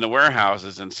machines in the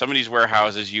warehouses. And some of these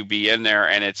warehouses, you be in there,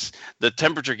 and the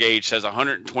temperature gauge says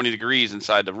 120 degrees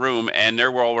inside the room, and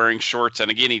they're all wearing shorts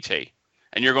and a guinea tee.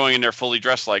 And you're going in there fully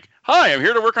dressed like, hi, I'm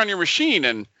here to work on your machine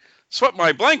and sweat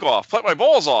my blank off, sweat my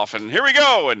balls off, and here we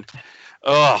go. And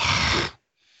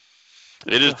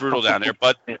it is brutal down there,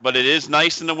 but it is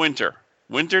nice in the winter.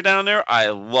 Winter down there, I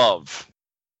love.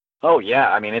 Oh yeah,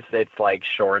 I mean it's like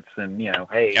shorts and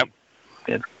hey, yep.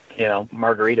 It's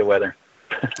margarita weather.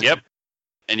 Yep.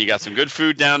 And you got some good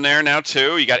food down there now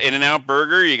too. You got In-N-Out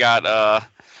Burger. You got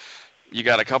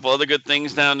a couple other good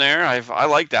things down there. I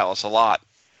like Dallas a lot.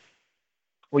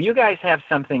 Well, you guys have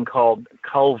something called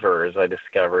Culver's, I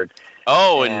discovered.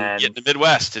 Oh, and in the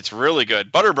Midwest, it's really good.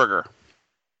 Butterburger.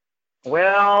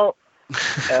 Well,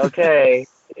 okay.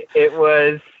 It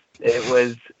was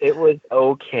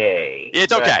okay.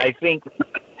 It's okay. I think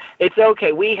it's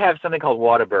okay. We have something called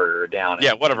Whataburger down.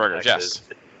 Yeah, Whataburger. Yes.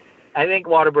 I think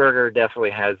Whataburger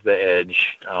definitely has the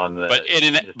edge on the.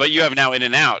 But you have now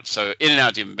In-N-Out, so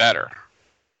In-N-Out's even better.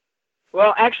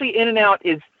 Well, actually, In-N-Out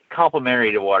is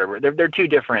complementary to Whataburger. They're two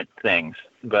different things,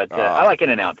 but I like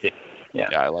In-N-Out too. Yeah,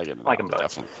 I like it. I like them both.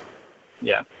 Definitely.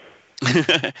 Yeah.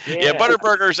 Yeah,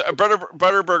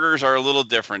 Butterburgers are a little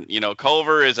different.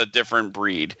 Culver is a different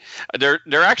breed. They're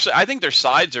actually, I think their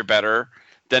sides are better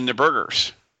than the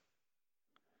burgers.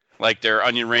 Like their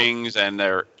onion rings and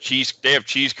their cheese. They have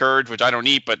cheese curds, which I don't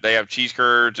eat, but they have cheese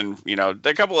curds and there are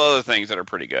a couple of other things that are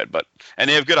pretty good. And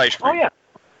they have good ice cream. Oh yeah.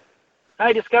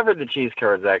 I discovered the cheese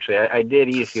curds, actually. I did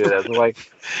eat a few of those. I was like,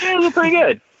 those are pretty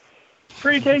good.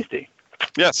 Pretty tasty.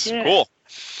 Yes, yeah. Cool.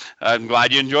 I'm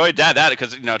glad you enjoyed that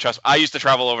because, trust me, I used to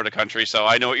travel over the country, so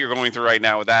I know what you're going through right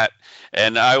now with that.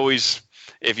 And I always,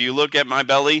 if you look at my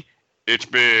belly, it's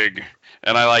big,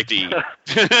 and I like to eat.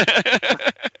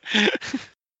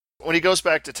 When he goes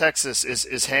back to Texas,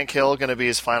 is Hank Hill going to be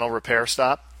his final repair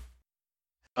stop?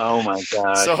 Oh, my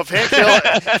God. So if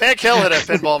Hank Hill had a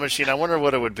pinball machine, I wonder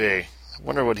what it would be. I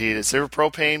wonder what is there a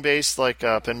propane-based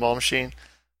pinball machine?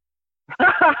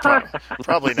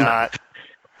 Probably not.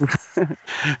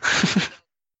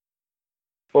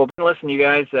 Well, listen, you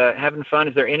guys, having fun.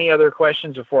 Is there any other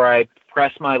questions before I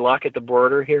press my luck at the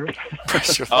border here?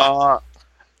 Press your luck.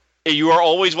 You are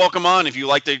always welcome on if you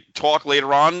like to talk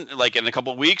later on, like in a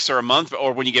couple of weeks or a month,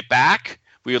 or when you get back.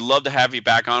 We would love to have you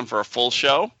back on for a full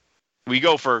show. We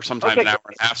go for sometimes an hour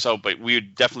and a half, but we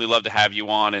would definitely love to have you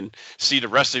on and see the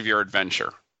rest of your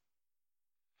adventure.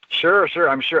 Sure.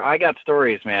 I'm sure I got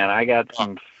stories, man. I got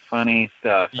some funny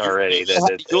stuff already.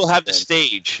 You'll have the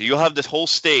stage. You'll have this whole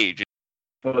stage.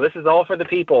 Well, this is all for the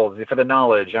people, for the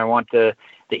knowledge. I want the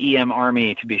EM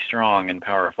army to be strong and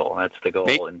powerful. That's the goal.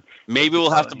 Maybe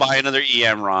we'll have to buy another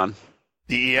EM, Ron.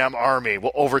 The EM army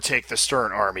will overtake the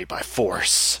Stern army by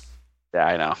force. Yeah,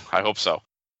 I know. I hope so.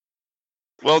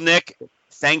 Well, Nick,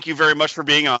 thank you very much for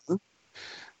being on.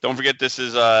 Don't forget, this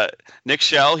is Nic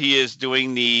Schell. He is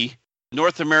doing the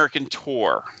North American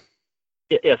Tour.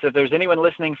 Yes, if there's anyone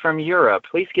listening from Europe,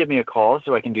 please give me a call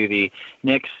so I can do the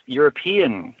Nic's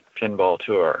European Pinball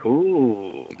Tour.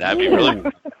 Ooh. That'd be really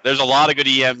cool. There's a lot of good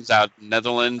EMs out in the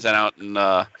Netherlands and out in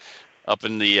up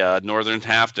in the northern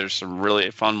half. There's some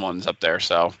really fun ones up there,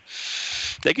 so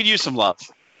they could use some love.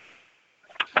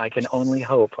 I can only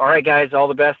hope. All right, guys, all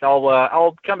the best.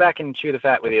 I'll come back and chew the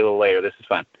fat with you a little later. This is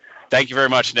fun. Thank you very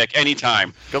much, Nick.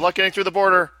 Anytime. Good luck getting through the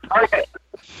border. All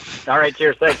right,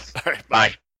 cheers. Thanks. All right,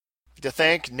 bye. To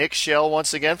thank Nic Schell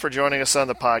once again for joining us on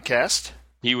the podcast.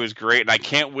 He was great, and I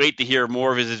can't wait to hear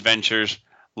more of his adventures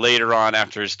later on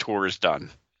after his tour is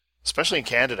done. Especially in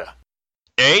Canada.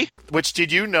 Eh? Which,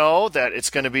 did you know that it's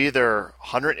going to be their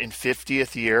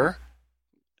 150th year?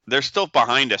 They're still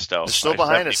behind us, though. They're still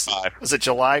behind us. Was it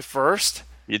July 1st?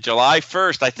 Yeah, July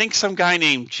 1st. I think some guy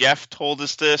named Jeff told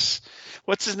us this.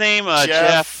 What's his name?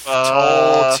 Jeff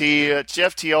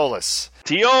Teolis.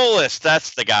 Teolis,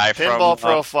 that's the guy Pinball from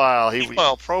Profile.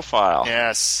 Pinball Profile.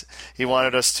 Yes. He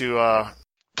wanted us to...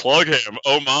 plug him.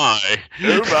 Oh, my.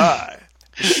 Oh, my.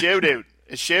 A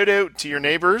shout out to your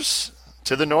neighbors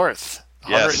to the north.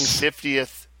 Yes.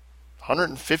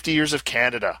 150 years of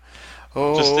Canada.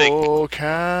 Just think,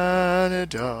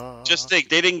 Canada. Just think,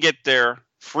 they didn't get their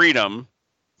freedom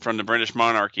from the British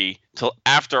monarchy till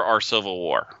after our Civil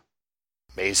War.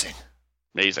 Amazing.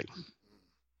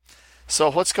 So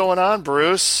what's going on,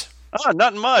 Bruce?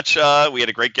 Nothing much. We had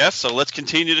a great guest, so let's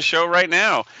continue the show right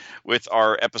now with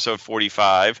our episode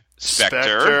 45,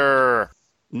 Spectre.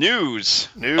 News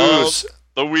of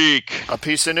the week. A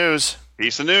piece of news.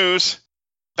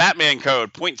 Batman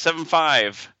code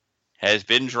 .75 has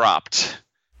been dropped.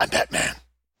 I'm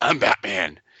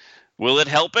Batman. Will it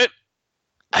help it?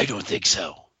 I don't think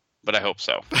so, but I hope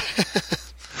so.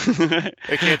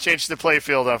 They can't change the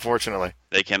playfield, unfortunately.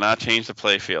 They cannot change the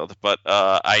playfield, but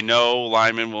I know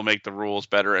Lyman will make the rules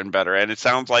better and better, and it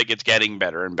sounds like it's getting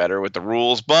better and better with the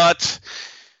rules, but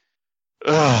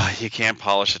you can't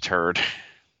polish a turd.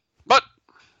 But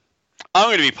I'm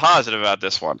going to be positive about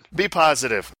this one. Be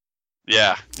positive.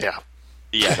 Yeah.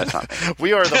 Yeah, that's not me.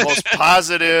 We are the most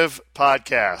positive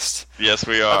podcast. Yes,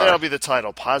 we are. That'll be the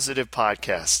title, Positive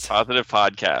Podcast. Positive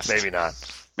Podcast.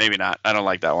 Maybe not. I don't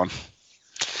like that one.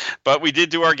 But we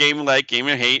did do our game of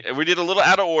hate. We did a little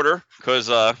out of order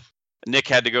because Nick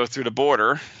had to go through the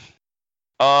border.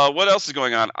 What else is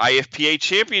going on? IFPA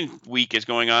Champion Week is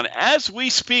going on as we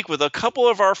speak with a couple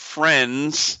of our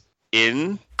friends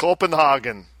in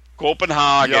Copenhagen.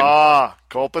 Yeah,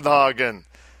 Copenhagen.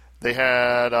 They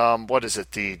had,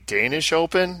 the Danish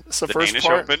Open? It's the first Danish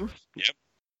part? Open, yep.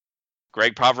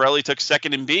 Greg Pavarelli took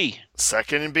second in B.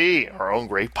 Our own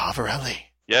Greg Pavarelli.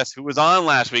 Yes, who was on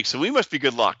last week, so we must be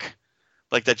good luck.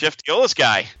 Like that Jeff Teolis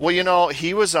guy. Well,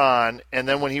 he was on, and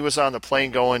then when he was on the plane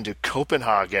going to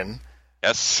Copenhagen,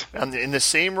 yes, and in the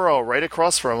same row right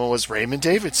across from him was Raymond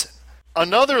Davidson,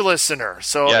 another listener.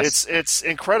 So yes. It's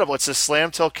incredible. It's a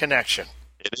Slam Till connection.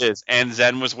 It is. And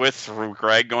Zen was with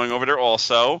Greg going over there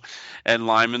also, and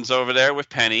Lyman's over there with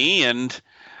Penny, and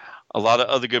a lot of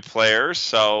other good players.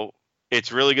 So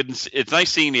it's really good. It's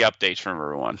nice seeing the updates from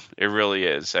everyone. It really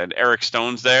is. And Eric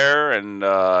Stone's there, and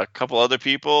a couple other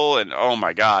people, and oh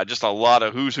my God, just a lot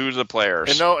of who's of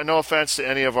players. And no offense to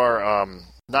any of our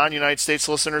non-United States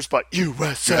listeners, but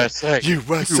USA.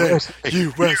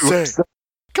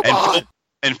 Come on.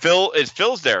 And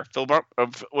Phil's there.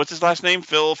 What's his last name?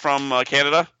 Phil from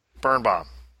Canada?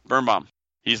 Birnbaum.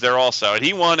 He's there also. And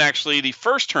he won, actually, the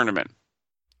first tournament.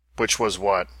 Which was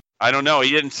what? I don't know. He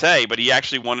didn't say, but he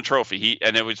actually won a trophy.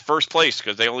 And it was first place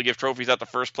because they only give trophies out to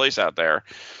first place out there.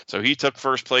 So he took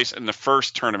first place in the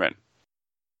first tournament.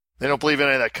 They don't believe in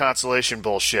any of that consolation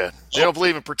bullshit. They don't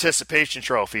believe in participation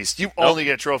trophies. You only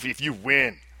get a trophy if you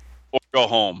win. Or go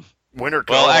home. Win or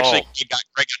go home. Well, actually, Greg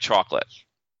got chocolate.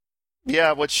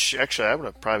 Yeah, which actually I would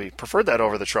have probably preferred that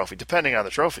over the trophy, depending on the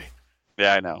trophy.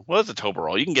 Yeah, I know. Well, it's a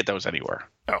Toberol. You can get those anywhere.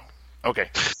 Oh, okay.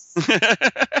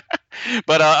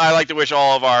 But I like to wish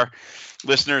all of our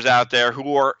listeners out there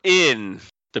who are in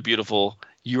the beautiful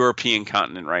European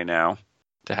continent right now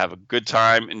to have a good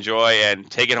time, enjoy, and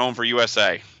take it home for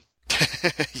USA.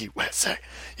 USA.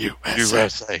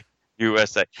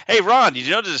 Hey, Ron, did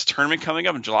you know there's this tournament coming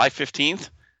up on July 15th?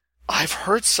 I've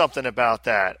heard something about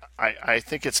that. I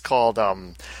think it's called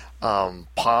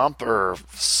Pomp or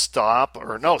Stop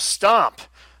or no Stomp.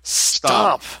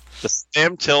 Stomp. The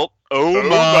Slam Tilt. Oh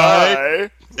my!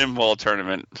 Pinball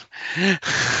tournament.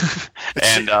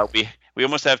 And we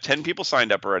almost have 10 people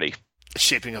signed up already. It's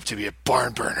shaping up to be a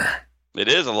barn burner. It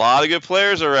is. A lot of good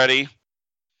players already.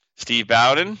 Steve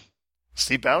Bowden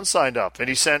signed up, and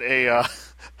he sent a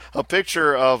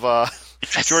picture of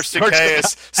George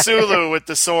Takei's Sulu with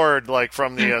the sword, like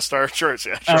from the Star Trek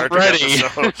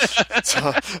episode.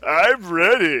 So, I'm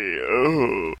ready.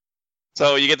 Oh.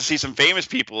 So you get to see some famous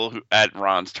people at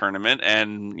Ron's tournament,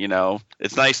 and,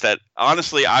 it's nice that,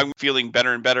 honestly, I'm feeling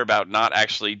better and better about not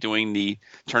actually doing the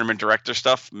tournament director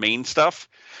stuff, main stuff,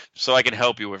 so I can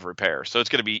help you with repairs. So it's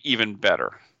going to be even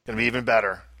better. It's going to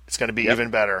be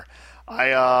even better.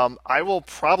 I will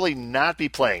probably not be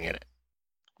playing in it.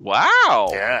 Wow.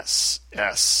 Yes.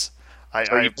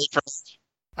 I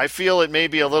feel it may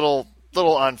be a little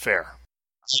unfair.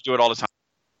 I do it all the time.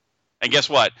 And guess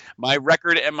what? My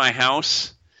record at my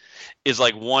house is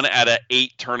like 1 out of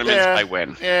 8 tournaments I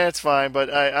win. Yeah, it's fine,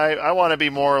 but I want to be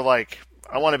more like,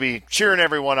 I want to be cheering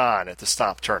everyone on at the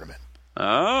Stomp tournament. Oh,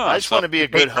 I just want to be a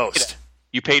good host.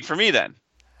 You paid for me then?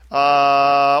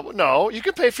 No, you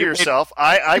can pay for yourself.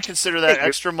 I consider that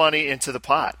extra money into the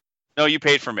pot. No, you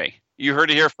paid for me. You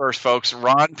heard it here first, folks.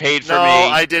 Ron paid for me. No,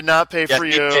 I did not pay for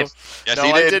you. Yes, no,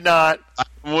 I did not.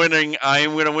 I'm winning. I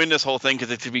am going to win this whole thing because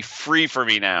it's to be free for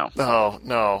me now.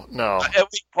 No.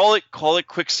 Call it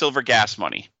Quicksilver gas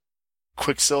money.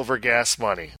 Quicksilver gas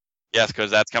money. Yes, because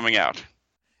that's coming out.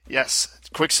 Yes,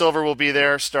 Quicksilver will be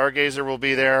there. Stargazer will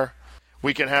be there.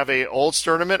 We can have a old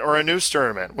tournament or a new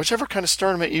tournament, whichever kind of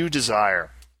tournament you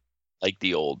desire. Like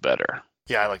the old better.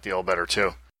 Yeah, I like the old better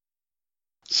too.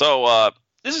 So,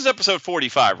 this is episode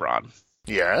 45, Ron.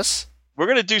 Yes. We're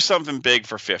going to do something big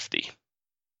for 50.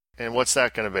 And what's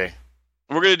that going to be?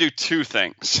 We're going to do 2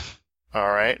 things. All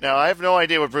right. Now, I have no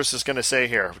idea what Bruce is going to say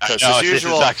here. Because, as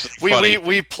usual,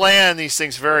 we plan these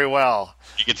things very well.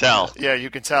 You can tell. Yeah,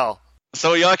 you can tell.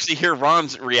 So you'll actually hear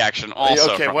Ron's reaction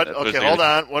also. Okay, hold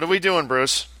on. What are we doing,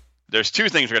 Bruce? There's 2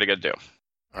 things we're going to do.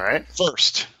 All right.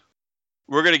 First,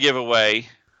 we're going to give away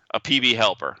a PB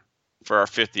helper for our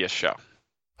 50th show.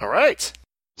 All right.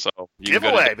 So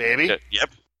giveaway, baby. Yep.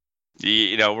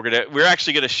 We're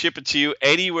actually gonna ship it to you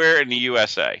anywhere in the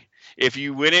USA. If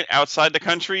you win it outside the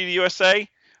country, the USA,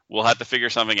 we'll have to figure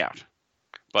something out.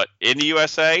 But in the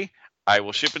USA, I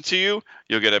will ship it to you.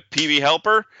 You'll get a PB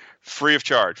helper free of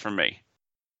charge from me.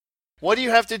 What do you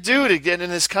have to do to get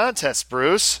in this contest,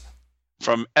 Bruce?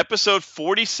 From episode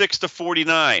 46 to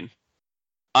 49,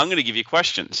 I'm going to give you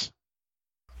questions.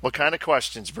 What kind of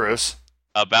questions, Bruce?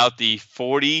 About the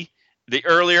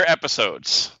earlier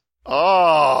episodes.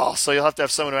 Oh, so you'll have to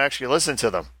have someone who actually listen to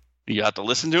them. You have to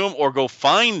listen to them or go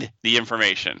find the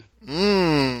information.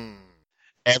 Every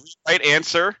right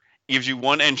answer gives you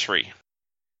 1 entry.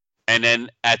 And then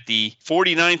at the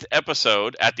 49th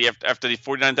episode, after the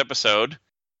 49th episode,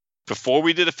 before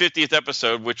we do the 50th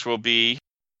episode, which will be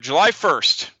July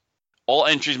 1st, all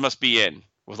entries must be in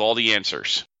with all the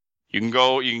answers. You can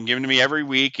give them to me every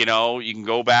week, you can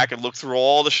go back and look through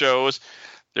all the shows.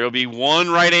 There will be 1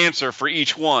 right answer for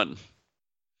each one.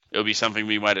 It'll be something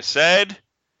we might have said.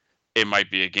 It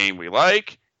might be a game we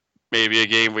like. Maybe a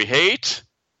game we hate.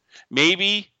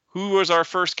 Maybe who was our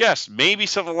first guest. Maybe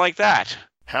something like that.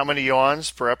 How many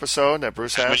yawns per episode that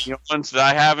Bruce has? How many yawns did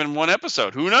I have in 1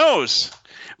 episode? Who knows?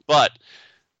 But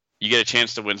you get a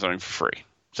chance to win something for free.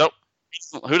 So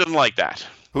who doesn't like that?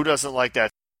 Who doesn't like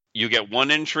that? You get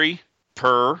 1 entry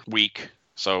per week.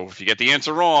 So if you get the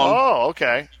answer wrong... Oh,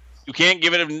 okay. You can't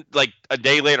give it like a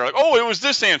day later, like, oh, it was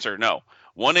this answer. No.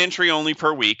 1 entry only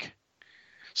per week.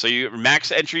 So your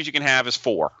max entries you can have is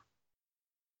 4.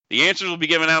 The answers will be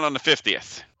given out on the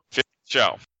 50th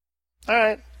show. All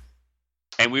right.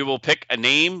 And we will pick a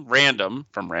name random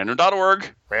from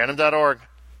random.org. Random.org.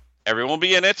 Everyone will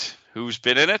be in it. Who's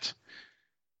been in it.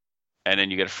 And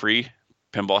then you get a free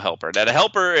pinball helper. Now, the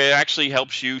helper, it actually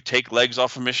helps you take legs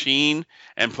off a machine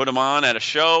and put them on at a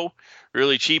show.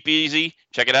 Really cheap, easy.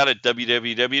 Check it out at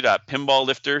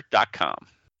www.pinballlifter.com.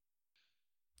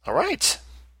 All right.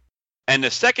 And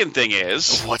the second thing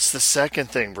is... What's the second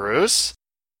thing, Bruce?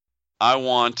 I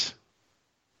want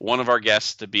one of our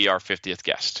guests to be our 50th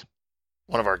guest.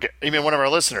 You mean one of our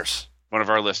listeners? One of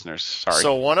our listeners, sorry.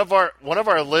 So one of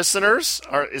our listeners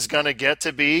is going to get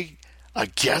to be A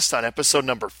guest on episode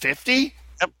number 50?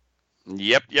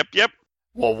 Yep.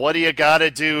 Well, what do you got to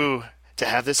do to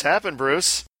have this happen,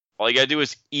 Bruce? All you got to do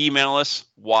is email us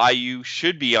why you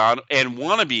should be on and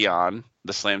want to be on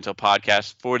the Slam Till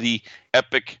podcast for the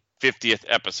epic 50th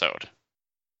episode.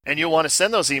 And you'll want to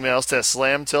send those emails to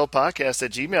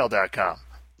slamtillpodcast@gmail.com.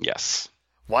 Yes.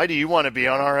 Why do you want to be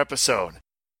on our episode?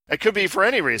 It could be for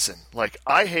any reason. Like,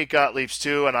 I hate Gottlieb's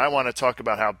too, and I want to talk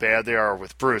about how bad they are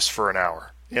with Bruce for an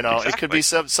hour. You know, Exactly. It could be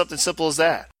something simple as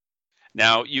that.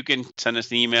 Now, you can send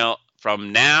us an email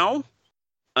from now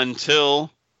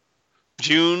until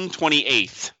June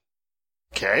 28th.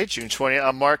 Okay, June 20th.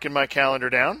 I'm marking my calendar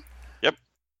down. Yep.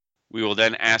 We will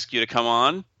then ask you to come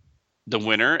on, the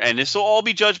winner, and this will all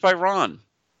be judged by Ron.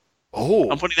 Oh.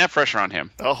 I'm putting that pressure on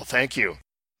him. Oh, thank you.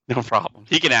 No problem.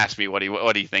 He can ask me what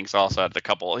he thinks also at the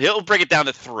couple. He'll break it down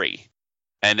to 3.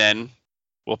 And then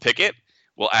we'll pick it.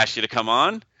 We'll ask you to come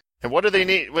on. And what do they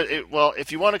need? Well,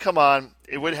 if you want to come on,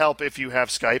 it would help if you have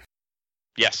Skype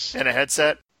Yes. and a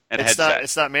headset. And a headset.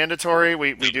 It's not mandatory.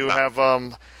 We do have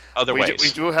Other ways.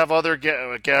 we do have other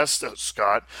guests,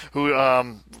 Scott, who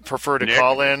prefer to Nick.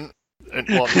 call in.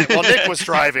 Well, Nick was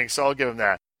driving, so I'll give him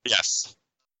that. Yes.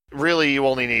 Really, you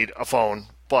only need a phone.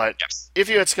 But Yes. if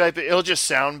you had Skype, it'll just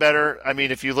sound better. I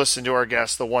mean, if you listen to our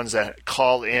guests, the ones that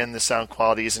call in, the sound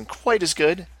quality isn't quite as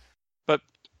good. But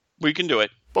we can do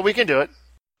it. But we can do it.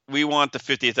 We want the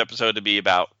 50th episode to be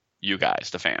about you guys,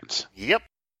 the fans. Yep.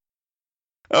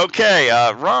 Okay,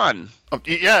 Ron.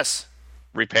 Yes.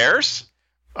 Repairs?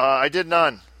 I did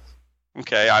none.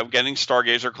 Okay, I'm getting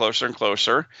Stargazer closer and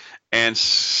closer. And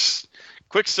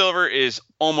Quicksilver is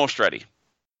almost ready.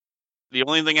 The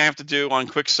only thing I have to do on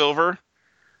Quicksilver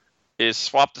is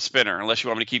swap the spinner, unless you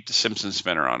want me to keep the Simpson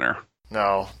spinner on there.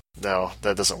 No,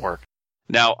 that doesn't work.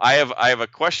 Now, I have a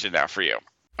question now for you.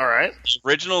 All right. The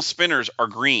original spinners are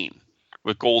green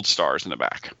with gold stars in the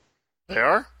back. They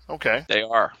are? Okay. They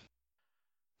are.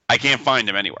 I can't find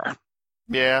them anywhere.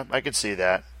 Yeah, I can see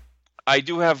that. I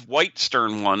do have white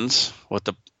stern ones with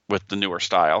the newer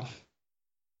style.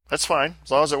 That's fine, as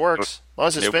long as it works. As long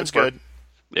as it spins good.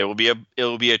 It will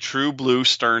be a true blue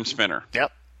stern spinner.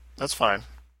 Yep, that's fine.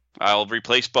 I'll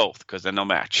replace both because then they'll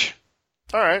match.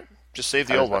 All right, just save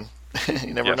the old one.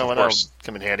 You never know when that'll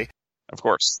come in handy. Of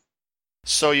course.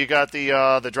 So you got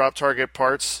the drop target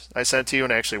parts I sent to you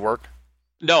and they actually work?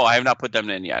 No, I have not put them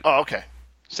in yet. Oh, okay.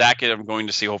 Zach, I'm going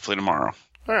to see hopefully tomorrow.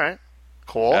 All right.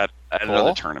 Cool. At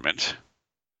another tournament.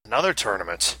 Another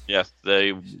tournament. Yes,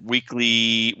 the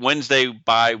Wednesday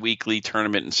bi-weekly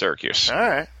tournament in Syracuse. All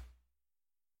right.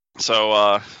 So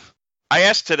I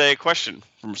asked today a question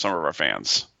from some of our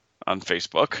fans on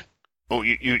Facebook. Oh,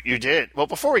 you did? Well,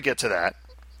 before we get to that,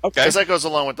 Okay. because that goes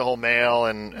along with the whole mail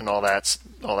and all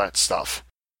that stuff,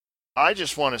 I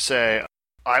just want to say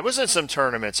I was in some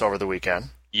tournaments over the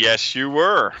weekend. Yes, you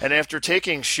were. And after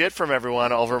taking shit from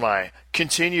everyone over my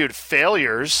continued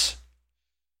failures,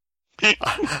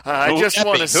 I just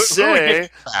want to say,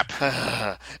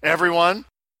 everyone.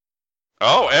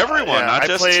 Oh, everyone, not I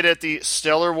just... played at the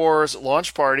Stellar Wars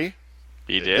launch party.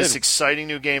 He did. This exciting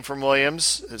new game from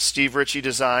Williams, Steve Ritchie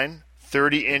design,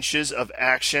 30 inches of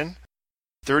action,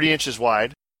 30 inches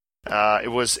wide.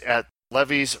 It was at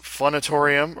Levy's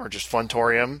Funatorium, or just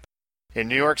Funtorium, in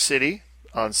New York City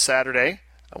on Saturday.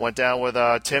 I went down with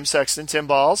Tim Sexton, Tim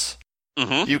Balls.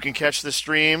 Mm-hmm. You can catch the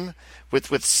stream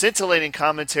with scintillating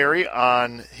commentary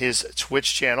on his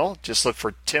Twitch channel. Just look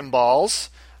for Tim Balls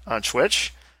on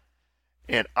Twitch.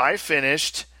 And I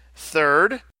finished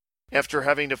third after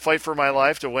having to fight for my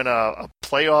life to win a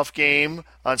playoff game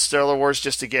on Stellar Wars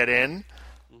just to get in.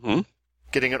 Mm-hmm.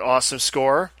 Getting an awesome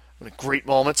score. A great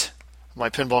moment in my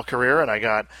pinball career. And I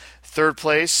got third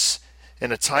place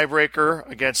in a tiebreaker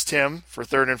against Tim for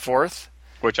third and fourth.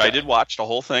 Which I did watch the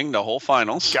whole thing, the whole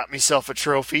finals. Got myself a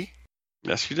trophy.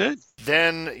 Yes, you did.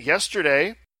 Then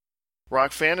yesterday,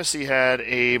 Rock Fantasy had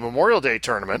a Memorial Day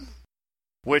tournament,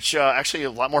 which actually a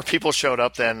lot more people showed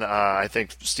up than I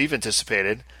think Steve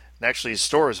anticipated. And actually, his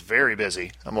store is very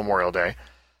busy on Memorial Day.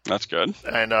 That's good.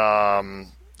 And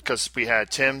because we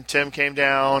had Tim came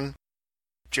down,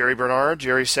 Jerry Bernard,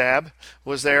 Jerry Sabb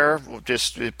was there,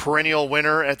 just a perennial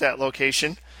winner at that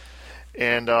location.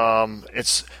 And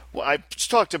I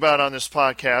talked about on this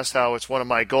podcast how it's one of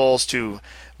my goals to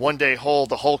one day hold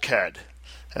the Hulk head.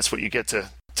 That's what you get to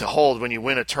hold when you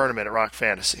win a tournament at Rock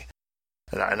Fantasy.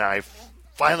 And I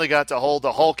finally got to hold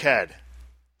the Hulk head.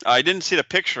 I didn't see the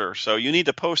picture, so you need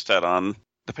to post that on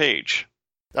the page.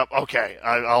 Okay,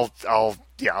 I'll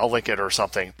link it or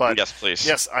something. But yes, please.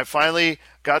 Yes, I finally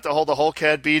got to hold the Hulk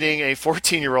head, beating a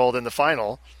 14-year-old in the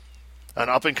final, an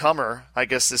up and comer. I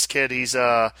guess this kid he's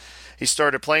he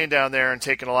started playing down there and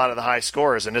taking a lot of the high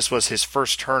scores, and this was his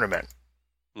first tournament.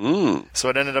 So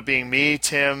it ended up being me,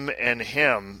 Tim, and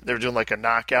him. They were doing like a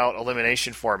knockout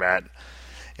elimination format,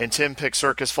 and Tim picked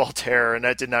Circus Voltaire, and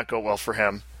that did not go well for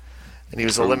him, and he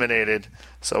was eliminated.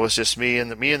 So it was just me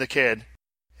and the kid,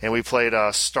 and we played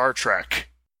Star Trek,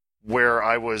 where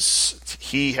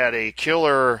he had a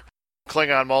killer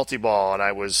Klingon multi-ball, and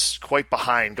I was quite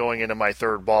behind going into my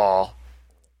third ball.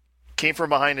 Came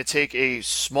from behind to take a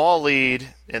small lead,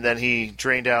 and then he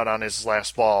drained out on his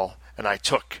last ball, and I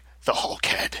took the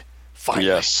Hulkhead finally.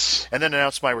 Yes. And then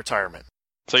announced my retirement.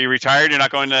 So you retired? You're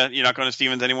not going to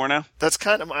Stevens anymore now? That's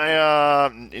kind of my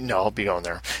no, I'll be going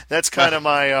there. That's kind of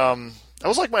my that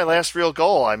was like my last real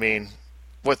goal. I mean,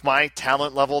 with my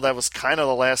talent level, that was kind of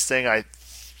the last thing I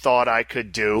thought I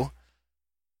could do.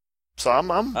 So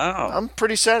I'm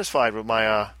pretty satisfied with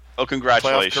my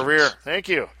congratulations. playoff career. Thank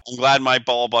you. I'm glad my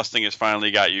ball busting has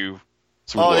finally got you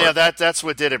some glory. Yeah, that's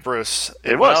what did it, Bruce.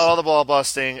 It was. Without all the ball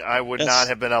busting, I would not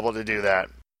have been able to do that.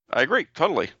 I agree,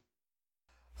 totally.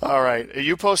 All right.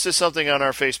 You posted something on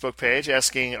our Facebook page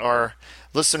asking our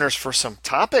listeners for some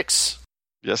topics.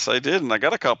 Yes, I did, and I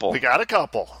got a couple. We got a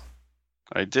couple.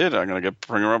 I did. I'm going to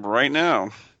bring her up right now.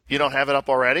 You don't have it up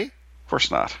already? Of course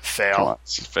not. Fail. Come on.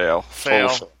 Fail.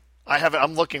 I have it.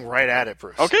 I'm looking right at it,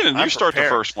 Bruce. Okay, then you start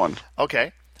prepared. the first one.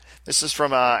 Okay. This is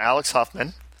from Alex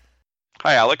Huffman.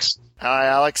 Hi, Alex. Hi,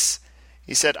 Alex.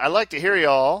 He said, I'd like to hear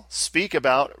y'all speak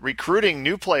about recruiting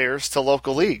new players to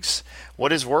local leagues.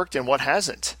 What has worked and what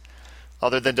hasn't?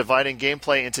 Other than dividing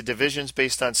gameplay into divisions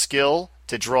based on skill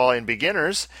to draw in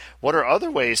beginners, what are other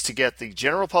ways to get the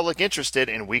general public interested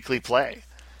in weekly play?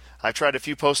 I've tried a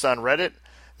few posts on Reddit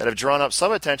that have drawn up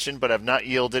some attention but have not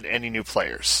yielded any new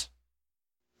players.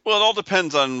 Well, it all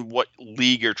depends on what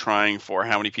league you're trying for,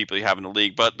 how many people you have in the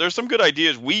league. But there's some good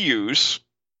ideas we use.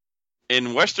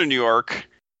 In Western New York,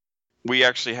 we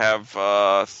actually have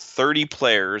 30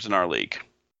 players in our league.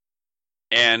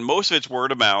 And most of it's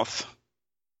word of mouth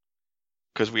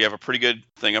because we have a pretty good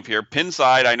thing up here.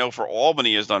 Pinside, I know for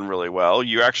Albany has done really well.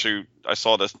 I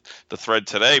saw the thread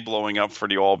today blowing up for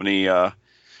the Albany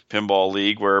Pinball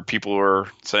League where people were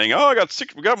saying, "Oh,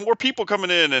 we got more people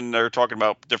coming in," and they're talking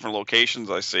about different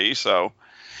locations. I see. So,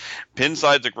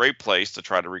 Pinside's a great place to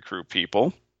try to recruit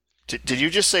people. Did you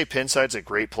just say Pinside's a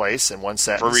great place in one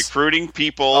sentence? For recruiting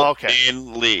people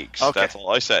in leagues. Okay. That's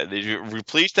all I said.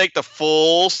 Please take the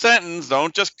full sentence.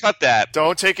 Don't just cut that.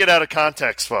 Don't take it out of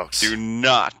context, folks. Do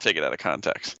not take it out of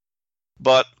context.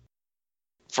 But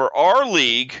for our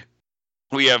league,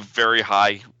 we have very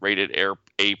high-rated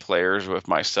A players with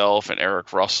myself and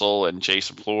Eric Russell and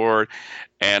Jason Plord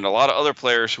and a lot of other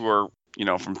players who are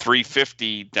from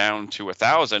 350 down to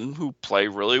 1,000 who play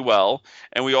really well.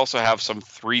 And we also have some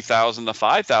 3,000 to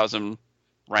 5,000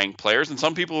 ranked players and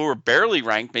some people who are barely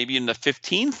ranked, maybe in the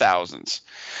 15,000s.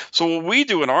 So what we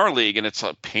do in our league, and it's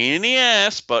a pain in the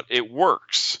ass, but it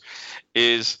works,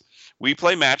 is we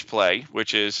play match play,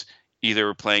 which is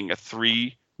either playing a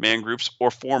 3-man groups or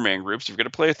 4-man groups. If you're going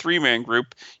to play a 3-man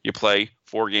group, you play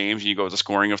 4 games and you go with a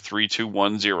scoring of 3, 2,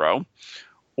 1, 0.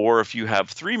 Or if you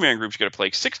have 3-man groups, you got to play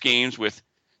 6 games with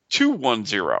 2, 1,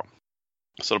 0.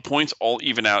 So the points all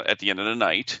even out at the end of the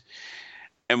night.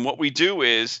 And what we do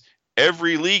is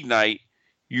every league night,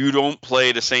 you don't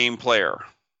play the same player.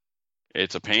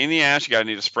 It's a pain in the ass. You got to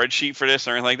need a spreadsheet for this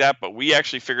or anything like that. But we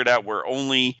actually figured out where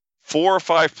only 4 or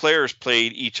 5 players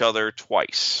played each other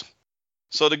twice.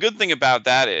 So the good thing about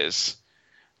that is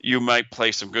you might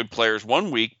play some good players one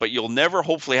week, but you'll never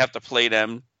hopefully have to play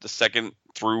them the second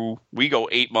through, we go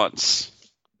 8 months.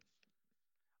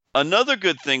 Another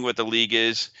good thing with the league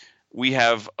is we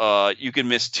have, you can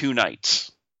miss 2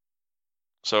 nights.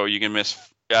 So you can miss,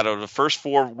 out of the first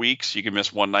 4 weeks, you can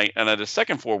miss 1 night. And out of the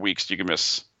second 4 weeks, you can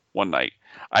miss 1 night.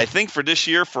 I think for this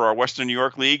year, for our Western New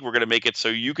York League, we're going to make it so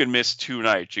you can miss 2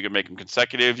 nights. You can make them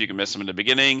consecutive. You can miss them in the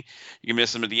beginning. You can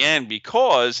miss them at the end,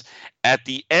 because at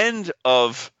the end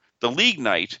of the league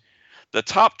night, the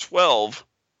top 12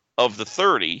 of the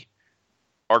 30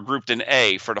 are grouped in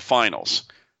A for the finals.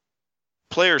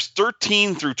 Players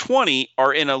 13 through 20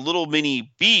 are in a little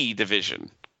mini B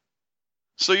division.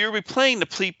 So you'll be playing the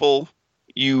people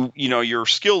your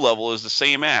skill level is the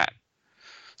same at.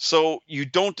 So you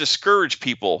don't discourage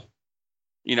people,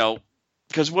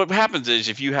 because what happens is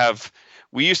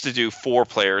we used to do 4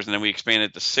 players and then we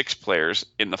expanded to 6 players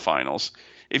in the finals.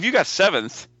 If you got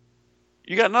 7th,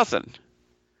 you got nothing.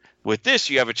 With this,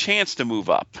 you have a chance to move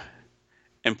up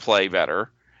and play better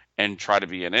and try to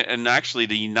be in it. And actually,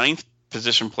 the 9th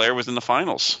position player was in the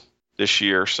finals this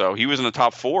year. So he was in the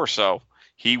top 4. So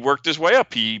he worked his way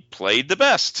up. He played the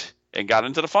best and got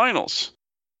into the finals.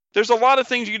 There's a lot of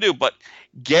things you can do, but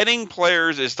getting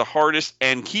players is the hardest,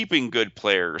 and keeping good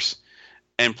players,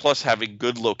 and plus having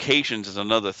good locations is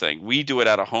another thing. We do it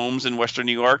out of homes in Western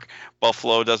New York.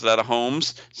 Buffalo does it out of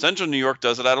homes. Central New York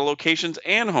does it out of locations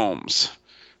and homes.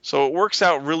 So it works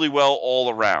out really well all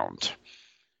around.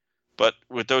 But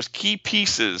with those key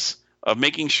pieces of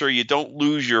making sure you don't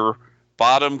lose your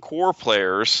bottom core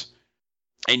players,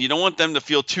 and you don't want them to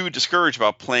feel too discouraged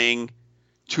about playing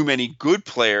too many good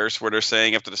players where they're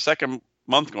saying after the second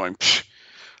month going,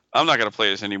 I'm not going to play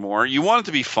this anymore. You want it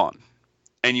to be fun.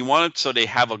 And you want it so they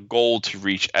have a goal to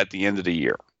reach at the end of the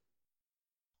year.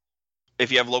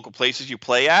 If you have local places you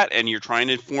play at and you're trying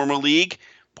to form a league,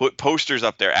 put posters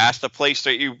up there. Ask the place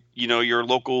that your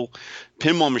local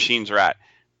pinball machines are at.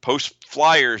 Post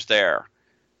flyers there.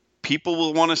 People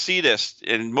will want to see this.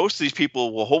 And most of these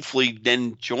people will hopefully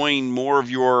then join more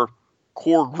of your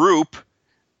core group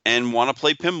and want to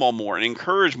play pinball more and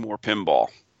encourage more pinball.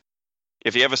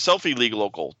 If you have a selfie league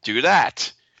local, do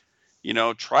that.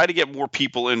 Try to get more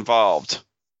people involved.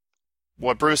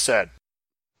 What Bruce said.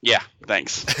 Yeah,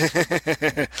 thanks.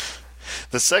 The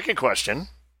second question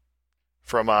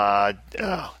from, I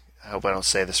hope I don't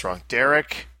say this wrong,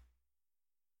 Derek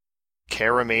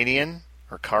Karamanian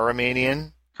or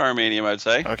Karamanian? Karamanian, I'd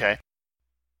say. Okay.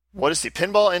 What is the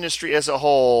pinball industry as a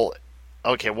whole?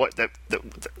 Okay, what the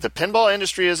pinball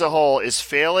industry as a whole is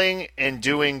failing and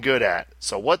doing good at.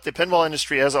 So what the pinball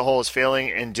industry as a whole is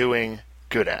failing and doing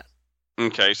good at.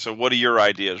 Okay, so what are your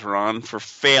ideas, Ron, for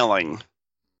failing?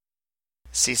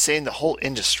 See, saying the whole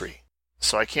industry.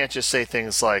 So I can't just say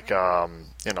things like,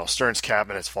 Stern's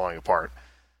cabinet's falling apart.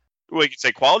 Well, you can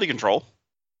say quality control.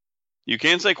 You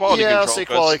can say quality control. Yeah, I'll say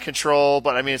quality control,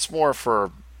 but I mean, it's more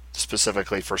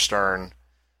specifically for Stern.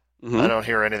 Mm-hmm. I don't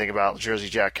hear anything about Jersey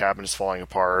Jack cabinets falling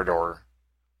apart or,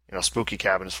 spooky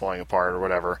cabinets falling apart or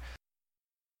whatever.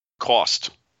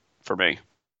 Cost for me.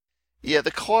 Yeah,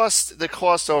 the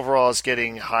cost overall is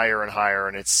getting higher and higher,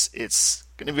 and it's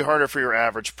going to be harder for your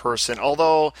average person.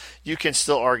 Although you can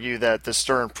still argue that the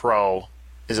Stern Pro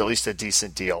is at least a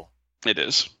decent deal. It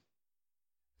is.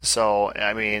 So,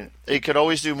 I mean, it could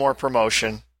always do more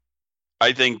promotion.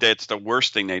 I think that's the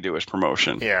worst thing they do is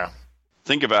promotion. Yeah.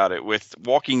 Think about it. With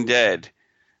Walking Dead,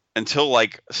 until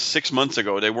like 6 months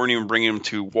ago, they weren't even bringing them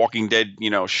to Walking Dead,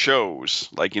 shows.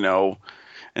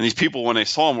 And these people, when they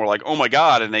saw them, were like, oh my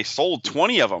God, and they sold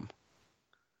 20 of them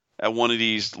at one of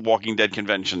these Walking Dead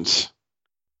conventions.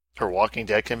 Or Walking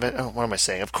Dead convention? Oh, what am I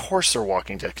saying? Of course they're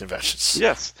Walking Dead conventions.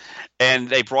 Yes. And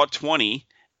they brought 20,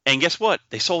 and guess what?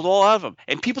 They sold all out of them.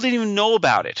 And people didn't even know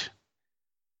about it.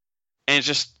 And it's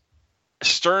just,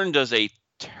 Stern does a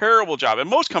terrible job, and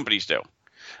most companies do,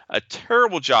 a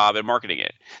terrible job at marketing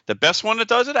it. The best one that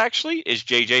does it, actually, is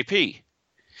JJP.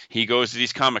 He goes to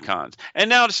these Comic-Cons. And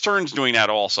now Stern's doing that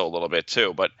also a little bit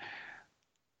too. But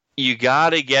you got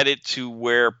to get it to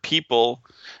where people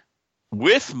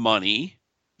with money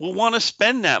will want to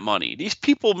spend that money. These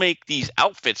people make these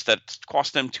outfits that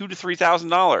cost them $2,000 to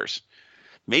 $3,000.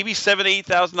 Maybe $7,000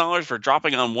 to $8,000 for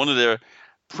dropping on one of their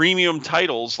premium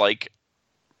titles like,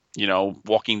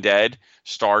 Walking Dead,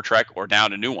 Star Trek, or now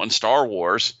the new one, Star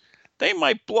Wars. They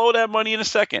might blow that money in a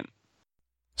second.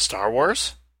 Star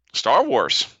Wars? Star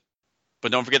Wars.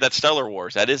 But don't forget that Stellar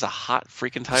Wars. That is a hot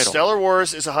freaking title. Stellar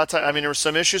Wars is a hot title. I mean, there were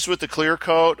some issues with the clear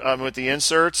coat, with the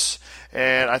inserts,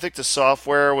 and I think the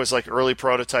software was like early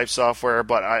prototype software,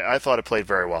 but I thought it played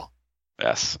very well.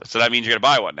 Yes. So that means you're going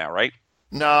to buy one now, right?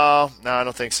 No, I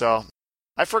don't think so.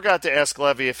 I forgot to ask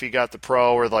Levy if he got the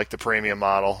Pro or like the premium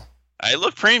model. It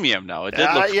looked premium, though. It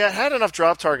did look... Yeah, it had enough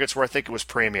drop targets where I think it was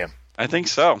premium. I think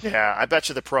so. Yeah, I bet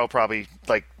you the Pro probably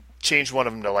changed one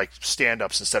of them to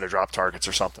stand-ups instead of drop targets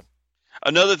or something.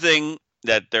 Another thing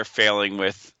that they're failing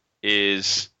with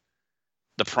is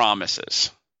the promises.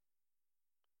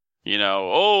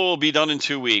 It'll be done in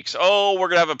 2 weeks. Oh, we're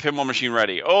going to have a pinball machine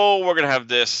ready. Oh, we're going to have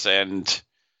this. And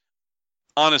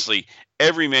honestly,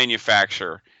 every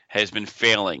manufacturer has been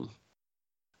failing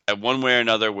at one way or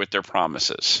another with their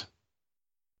promises.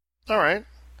 All right.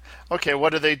 Okay,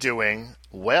 what are they doing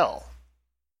well?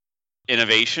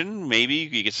 Innovation, maybe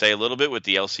you could say a little bit with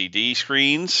the LCD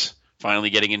screens. Finally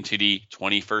getting into the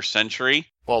 21st century.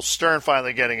 Well, Stern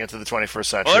finally getting into the 21st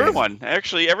century. Well,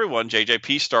 everyone.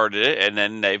 JJP started it, and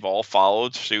then they've all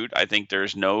followed suit. I think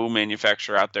there's no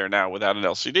manufacturer out there now without an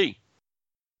LCD.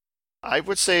 I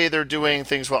would say they're doing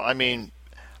things well. I mean,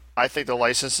 I think the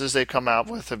licenses they've come out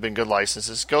with have been good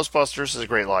licenses. Ghostbusters is a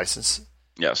great license.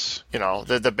 Yes.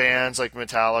 The bands like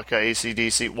Metallica,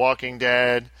 AC/DC, Walking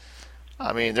Dead.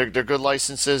 I mean, they're good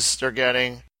licenses they're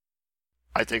getting.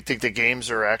 I think the games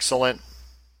are excellent.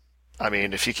 I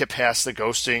mean, if you get past the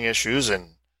ghosting issues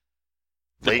and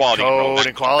late quality code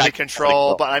and quality control.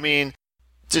 control. But I mean,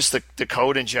 just the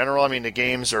code in general. I mean, the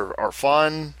games are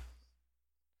fun.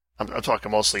 I'm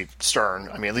talking mostly Stern.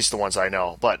 I mean, at least the ones I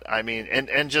know. But I mean,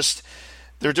 and just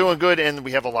they're doing good, and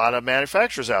we have a lot of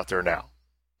manufacturers out there now.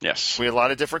 Yes. We have a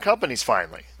lot of different companies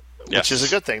finally, Yes. which is a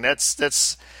good thing.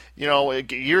 That's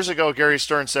years ago, Gary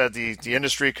Stern said the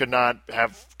industry could not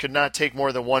take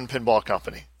more than one pinball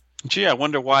company. Gee, I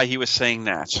wonder why he was saying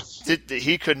that.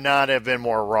 He could not have been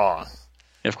more wrong.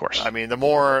 Of course. I mean, the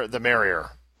more, the merrier.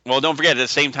 Well, don't forget, at the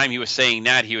same time he was saying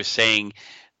that, he was saying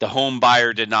the home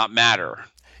buyer did not matter.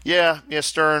 Yeah.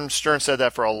 Stern said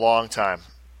that for a long time.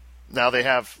 Now they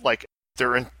have like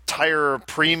their entire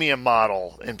premium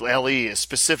model in LE is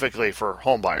specifically for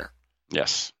home buyer.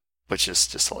 Yes. Which is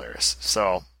just hilarious.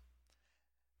 So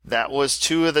that was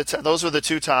those were the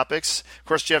two topics. Of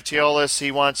course, Jeff Teolis,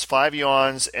 he wants 5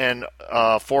 yawns and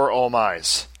 4 oh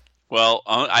my's. Well,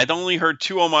 I'd only heard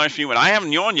 2 oh my's from you, and I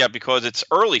haven't yawned yet because it's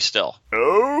early still.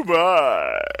 Oh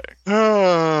my.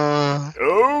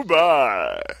 Oh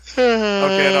my.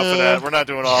 Okay, enough of that. We're not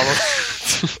doing all of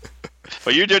them.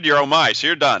 But you did your oh my, so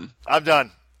you're done. I'm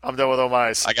done. I'm done with oh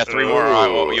my's. I got 3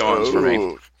 more yawns for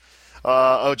me.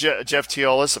 Jeff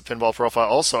Teolis of Pinball Profile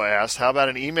also asked, how about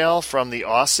an email from the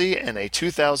Aussie and a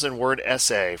 2,000-word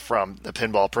essay from the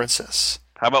Pinball Princess?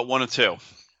 How about 1 or 2?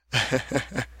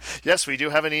 Yes, we do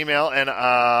have an email, and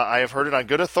I have heard it on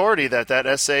good authority that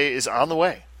essay is on the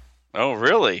way. Oh,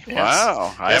 really? Yes.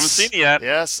 Wow. I haven't seen it yet.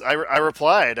 Yes, I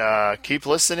replied, keep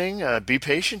listening, be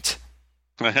patient.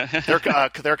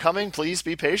 They're coming, please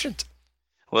be patient.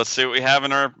 Let's see what we have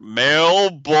in our mail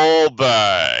ball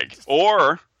bag.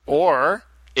 Or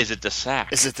is it the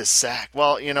sack? Is it the sack?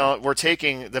 Well, we're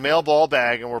taking the mail ball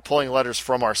bag and we're pulling letters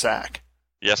from our sack.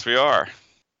 Yes, we are.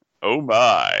 Oh,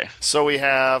 my. So we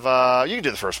have, you can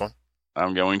do the first one.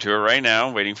 I'm going to it right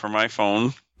now, waiting for my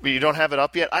phone. But you don't have it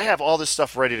up yet? I have all this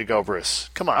stuff ready to go, Bruce.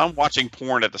 Come on. I'm watching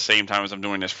porn at the same time as I'm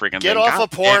doing this freaking thing. Get off of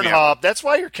Pornhub. That's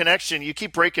why your connection, you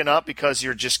keep breaking up because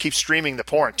you just keep streaming the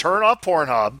porn. Turn off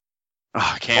Pornhub.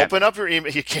 Oh, I can't. Open up your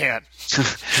email. You can't.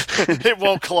 It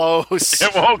won't close.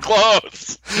 It won't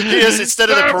close. Instead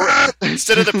of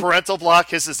the parental block,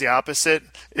 his is the opposite.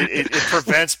 It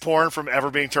prevents porn from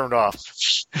ever being turned off.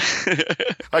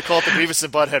 I call it the Beavis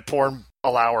and Butthead porn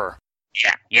allower.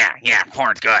 Yeah.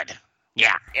 Porn's good.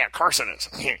 Yeah. Of course it is.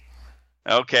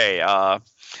 Okay.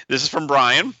 This is from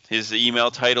Brian. His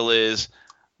email title is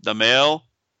The Mail,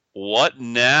 What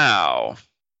Now?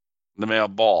 The Mail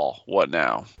Ball, What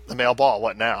Now? The Mail Ball,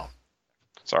 What Now?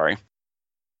 Sorry.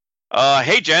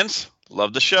 Hey, gents.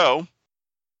 Love the show.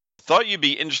 Thought you'd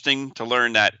be interesting to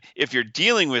learn that if you're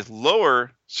dealing with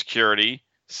lower security,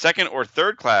 second or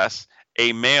third class,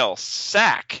 a mail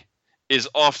sack is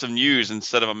often used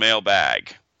instead of a mail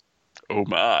bag. Oh,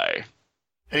 my.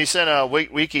 And he sent a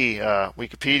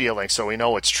Wikipedia link so we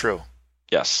know it's true.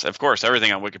 Yes, of course.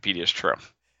 Everything on Wikipedia is true.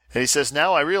 And he says,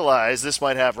 now I realize this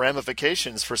might have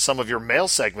ramifications for some of your mail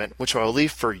segment, which I will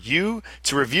leave for you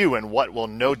to review in what will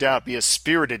no doubt be a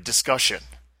spirited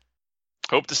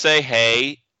Hope to say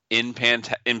hey in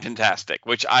Fantastic,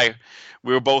 which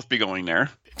we will both be going there.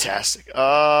 Fantastic.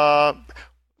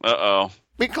 Uh-oh.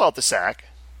 We can call it the sack.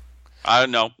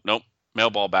 Nope. Mail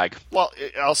ball bag. Well,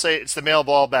 I'll say it's the mail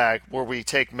ball bag where we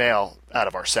take mail out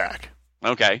of our sack.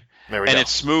 Okay. There we go. And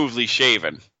it's smoothly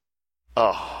shaven.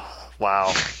 Oh,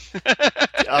 wow.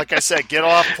 Like I said, get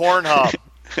off Pornhub.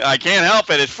 I can't help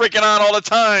it. It's freaking on all the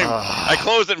time. I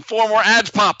close it and 4 more ads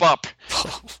pop up.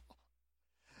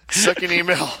 Second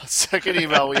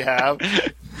email we have.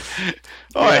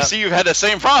 Oh, I see you've had the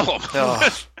same problem.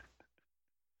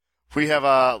 We have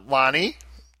Lonnie.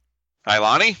 Hi,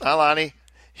 Lonnie. Hi, Lonnie.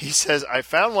 He says, I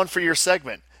found one for your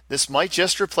segment. This might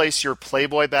just replace your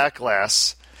Playboy back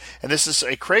glass. And this is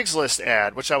a Craigslist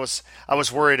ad, which I was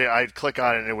worried I'd click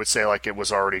on it and it would say like it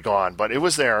was already gone, but it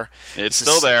was there. It's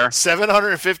still there.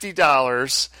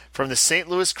 $750 from the St.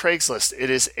 Louis Craigslist. It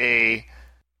is a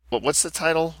what's the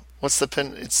title? What's the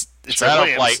pin? It's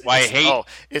Strataflight. I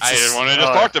didn't want to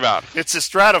just talked about. It's a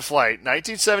Strataflight,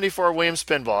 1974 Williams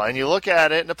pinball, and you look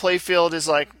at it, and the playfield is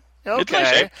like,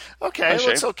 okay, it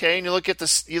looks okay, and you look at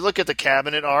the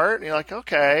cabinet art, and you're like,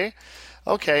 okay,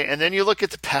 and then you look at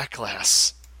the back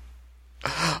glass.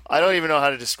 I don't even know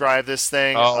how to describe this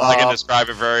thing. Oh, I can describe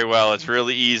it very well. It's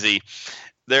really easy.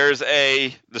 There's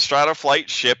the Strataflight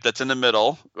ship that's in the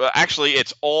middle. Well, actually,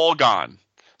 it's all gone.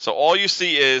 So all you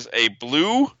see is a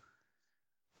blue,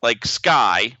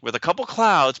 sky with a couple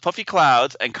clouds, puffy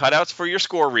clouds, and cutouts for your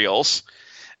score reels,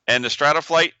 and the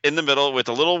Strataflight in the middle with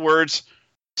the little words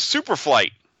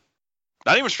Superflight.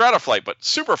 Not even Strataflight, but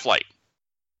Superflight.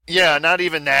 Yeah, not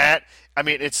even that. I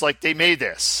mean, it's like they made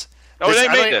this. Oh, they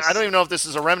made this. I don't even know if this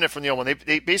is a remnant from the old one.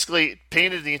 They basically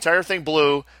painted the entire thing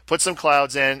blue, put some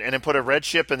clouds in, and then put a red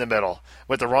ship in the middle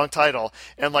with the wrong title.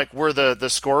 And like where the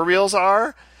score reels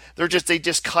are, they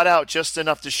just cut out just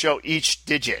enough to show each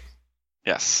digit.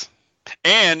 Yes.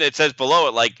 And it says below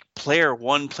it, like, player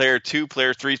 1, player 2,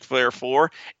 player 3, player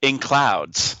 4 in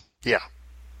clouds. Yeah.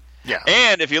 Yeah.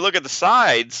 And if you look at the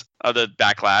sides of the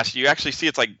back glass, you actually see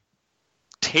it's, like,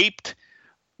 taped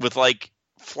with, like,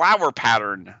 flower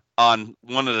pattern on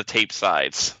one of the tape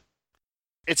sides.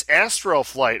 It's Astro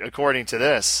Flight, according to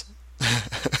this.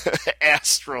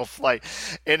 Astro Flight.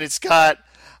 And it's got,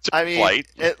 Flight.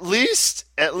 at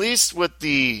least with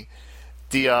the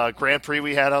Grand Prix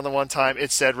we had on the one time,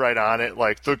 it said right on it,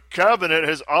 like, the cabinet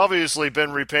has obviously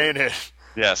been repainted.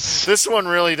 Yes. This one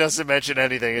really doesn't mention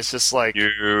anything. It's just like,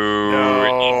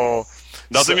 no.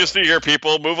 Nothing to see here,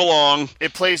 people. Move along.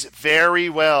 It plays very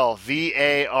well.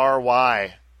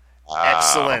 VARY.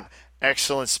 Excellent.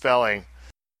 Excellent spelling.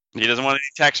 He doesn't want any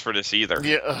text for this either.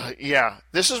 Yeah.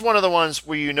 This is one of the ones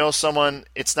where you know someone,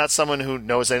 it's not someone who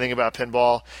knows anything about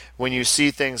pinball, when you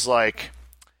see things like,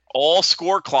 all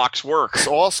score clocks work.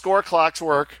 So all score clocks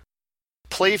work.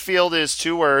 Playfield is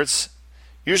 2 words.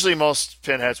 Usually most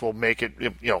pinheads will make it,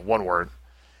 1 word.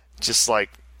 Just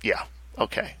like, yeah,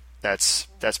 okay, that's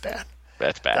bad.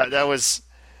 That's bad. That was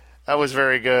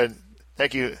very good.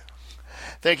 Thank you,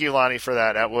 Lonnie, for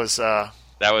that. That was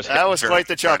quite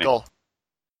the chuckle.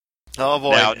 Oh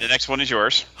boy! Now the next one is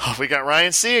yours. We got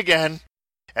Ryan C again,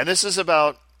 and this is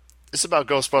about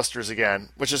Ghostbusters again,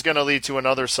 which is going to lead to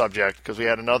another subject because we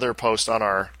had another post on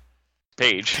our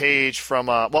page from.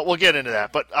 Well, we'll get into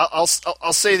that, but I'll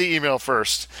say the email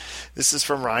first. This is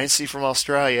from Ryan C from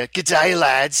Australia. G'day,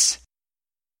 lads.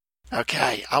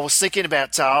 Okay, I was thinking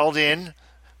about Dialed In.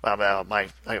 Well,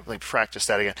 let me practice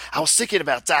that again. I was thinking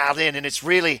about Dialed In, and it's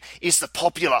the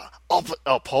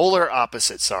polar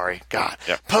opposite. Sorry, God,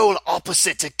 yep. Polar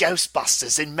opposite to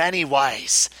Ghostbusters in many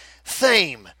ways.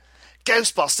 Theme.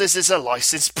 Ghostbusters is a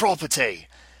licensed property.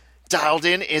 Dialed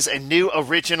In is a new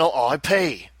original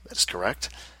IP. That's correct.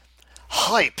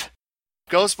 Hype.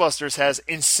 Ghostbusters has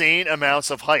insane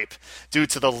amounts of hype due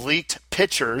to the leaked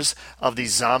pictures of the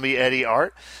Zombie Eddie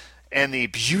art and the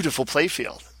beautiful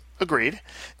playfield. Agreed.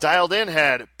 Dialed In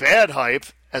had bad hype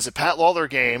as a Pat Lawler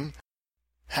game.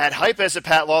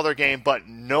 But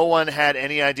no one had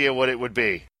any idea what it would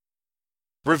be.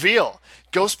 Reveal.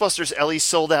 Ghostbusters LE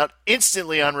sold out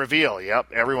instantly on reveal.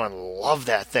 Yep, everyone loved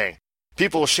that thing.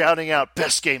 People shouting out,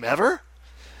 best game ever?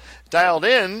 Dialed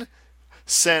In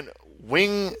sent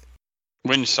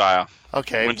Windside.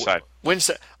 Okay. Windside.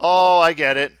 Oh, I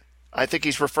get it. I think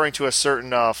he's referring to a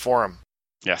certain forum.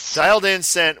 Yes. Dialed In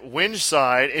sent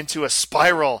Windside into a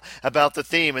spiral about the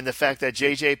theme and the fact that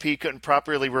JJP couldn't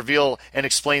properly reveal and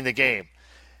explain the game.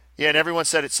 Yeah, and everyone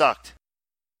said it sucked.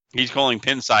 He's calling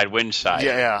Pinside Windside.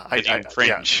 Yeah. I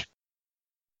cringe.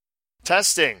 Yeah.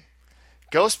 Testing.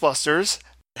 Ghostbusters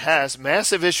has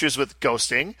massive issues with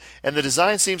ghosting, and the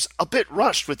design seems a bit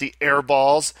rushed with the air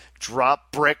balls,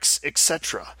 drop bricks,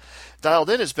 etc. Dialed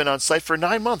In has been on site for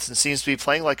 9 months and seems to be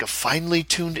playing like a finely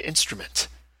tuned instrument.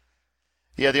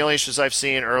 Yeah, the only issues I've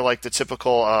seen are like the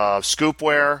typical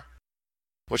scoopware,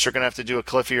 which you're going to have to do a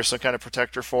Cliffy or some kind of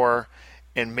protector for,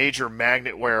 and major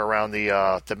magnet wear around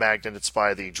the magnets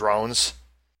by the drones.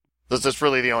 That's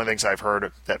really the only things I've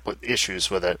heard that with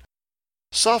issues with it.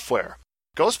 Software.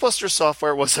 Ghostbusters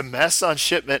software was a mess on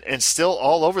shipment and still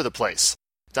all over the place.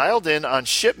 Dialed In on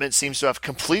shipment seems to have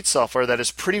complete software that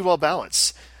is pretty well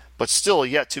balanced, but still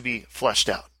yet to be fleshed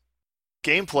out.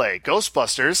 Gameplay.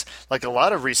 Ghostbusters, like a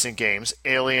lot of recent games,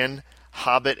 Alien,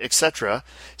 Hobbit, etc.,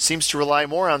 seems to rely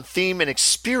more on theme and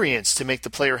experience to make the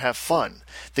player have fun.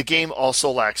 The game also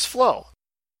lacks flow.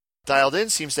 Dialed In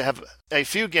seems to have a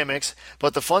few gimmicks,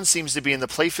 but the fun seems to be in the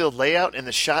playfield layout, and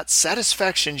the shot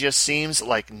satisfaction just seems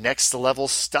like next-level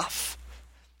stuff.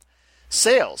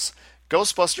 Sales.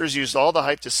 Ghostbusters used all the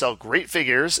hype to sell great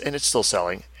figures, and it's still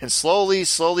selling. And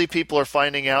slowly people are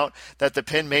finding out that the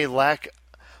pin may lack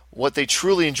what they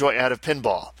truly enjoy out of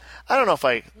pinball. I don't know if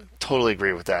I totally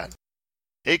agree with that.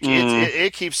 It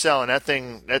keeps selling. That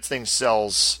thing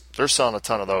sells. They're selling a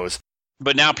ton of those.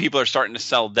 But now people are starting to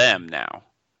sell them now.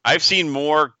 I've seen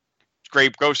more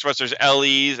great Ghostbusters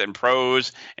LEs and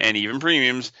Pros and even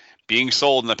Premiums being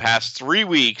sold in the past 3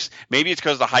 weeks. Maybe it's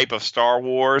because of the hype of Star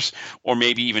Wars or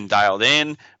maybe even Dialed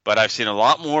In, but I've seen a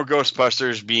lot more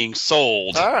Ghostbusters being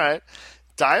sold. All right.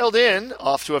 Dialed In,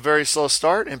 off to a very slow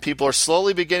start, and people are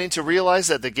slowly beginning to realize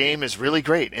that the game is really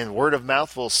great, and word of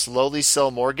mouth will slowly sell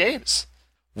more games.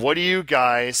 What do you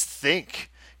guys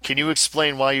think? Can you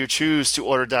explain why you choose to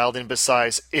order Dialed In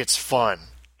besides it's fun?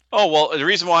 Oh, well, the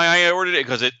reason why I ordered it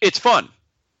because it's fun.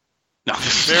 No.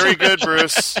 Very good,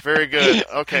 Bruce. Very good.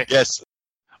 Okay. Yes.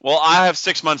 Well, I have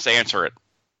 6 months to answer it.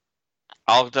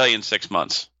 I'll tell you in 6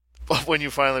 months. When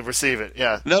you finally receive it,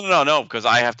 yeah. No, because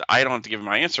I don't have to give you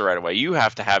my answer right away. You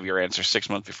have to have your answer 6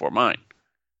 months before mine.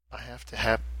 I have to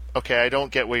have. Okay, I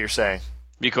don't get what you're saying.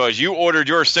 Because you ordered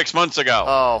yours 6 months ago.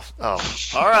 Oh.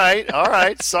 All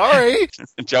right. Sorry.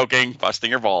 Joking, busting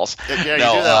your balls. Yeah, you do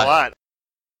that a lot.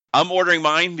 I'm ordering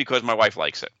mine because my wife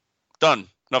likes it. Done.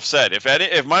 Enough said.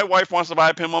 If my wife wants to buy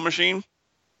a pinball machine,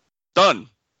 done.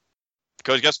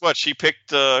 Because guess what? She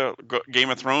picked Game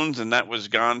of Thrones, and that was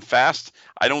gone fast.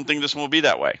 I don't think this one will be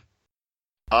that way.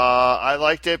 I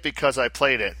liked it because I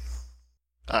played it.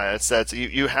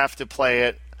 You have to play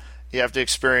it. You have to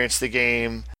experience the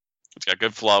game. It's got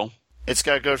good flow.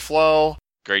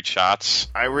 Great shots.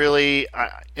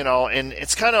 And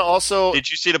it's kind of also. Did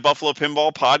you see the Buffalo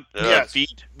Pinball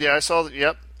feed? Yeah, I saw.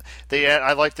 Yep.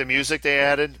 I like the music they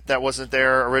added. That wasn't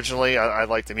there originally. I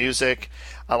like the music.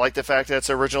 I like the fact that it's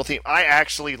an original theme. I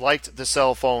actually liked the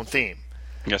cell phone theme.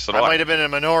 Yes, I might have been in a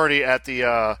minority at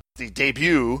the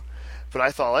debut, but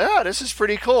I thought, yeah, this is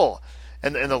pretty cool.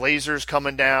 And the lasers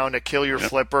coming down to kill your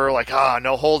flipper, like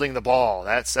no holding the ball.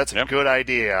 That's a good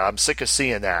idea. I'm sick of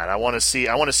seeing that. I want to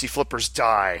see flippers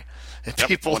die and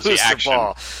people lose their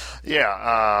ball.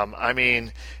 Yeah,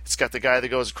 it's got the guy that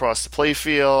goes across the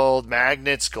playfield,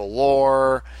 magnets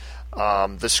galore,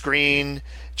 the screen.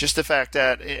 Just the fact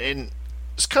that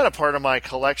it's kind of part of my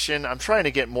collection. I'm trying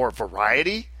to get more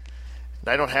variety. And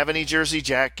I don't have any Jersey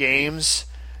Jack games,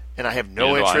 and I have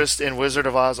no interest in Wizard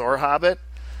of Oz or Hobbit.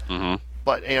 Mm-hmm.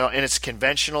 But in its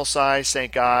conventional size,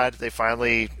 thank God they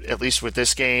finally, at least with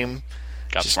this game,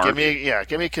 give me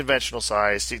a conventional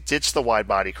size. Ditch the wide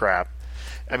body crap.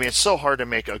 It's so hard to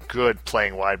make a good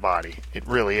playing wide body. It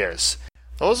really is.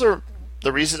 Those are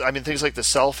the reasons. Things like the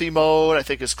selfie mode I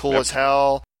think is cool as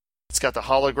hell. It's got the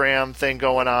hologram thing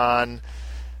going on.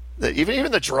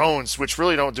 Even the drones, which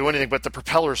really don't do anything, but the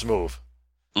propellers move.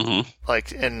 Mm-hmm.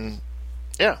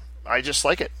 I just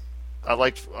like it. I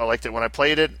liked it when I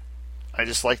played it. I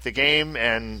just liked the game,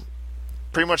 and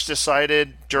pretty much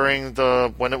decided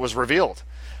when it was revealed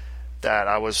that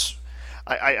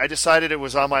I decided it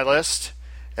was on my list,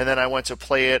 and then I went to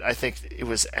play it. I think it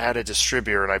was at a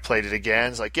distributor, and I played it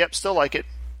again. It's like, yep, still like it.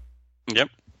 Yep.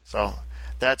 So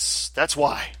that's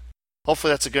why.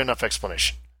 Hopefully that's a good enough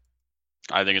explanation.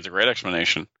 I think it's a great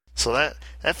explanation. So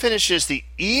that finishes the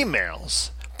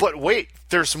emails. But wait,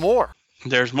 there's more.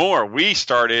 There's more. We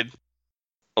started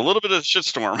a little bit of a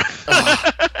shitstorm.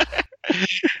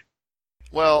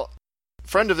 Well,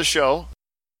 friend of the show,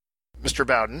 Mr.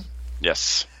 Bowden.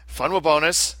 Yes. Fun with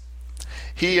bonus.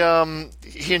 He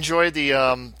enjoyed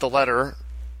the letter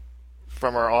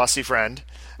from our Aussie friend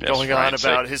going on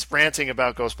about his ranting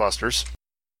about Ghostbusters.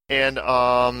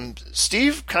 And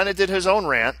Steve kind of did his own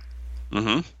rant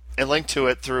and linked to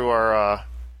it through our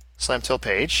Slam Till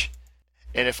page.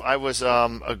 And if I was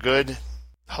a good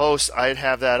host, I'd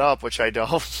have that up, which I don't.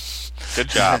 Good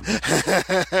job.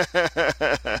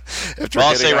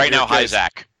 I'll say right now, hi,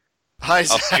 Zach. Hi,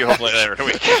 Zach. I'll see you hopefully later in the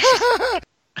week.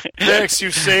 Thanks,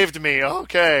 you saved me.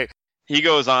 Okay. He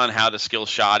goes on how the skill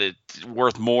shot is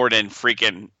worth more than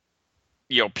freaking,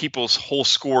 people's whole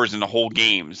scores in the whole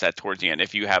games at towards the end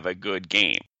if you have a good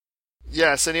game.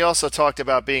 Yes, and he also talked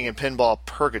about being in pinball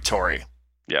purgatory.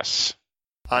 Yes.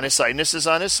 On his site. And this is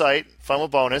on his site, Fun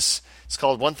with Bonus. It's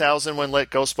called 1000 When Lit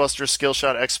Ghostbusters Skill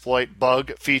Shot Exploit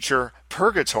Bug Feature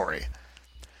Purgatory,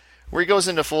 where he goes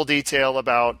into full detail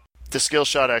about the skill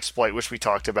shot exploit, which we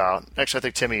talked about. Actually, I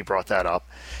think Timmy brought that up.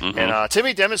 Mm-hmm. And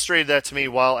Timmy demonstrated that to me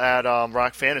while at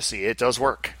Rock Fantasy. It does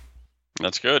work.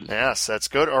 That's good. Yes, that's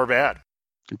good or bad?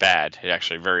 Bad.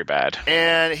 Actually, very bad.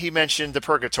 And he mentioned the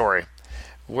purgatory,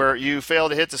 where you fail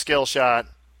to hit the skill shot,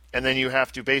 and then you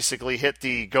have to basically hit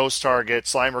the ghost target.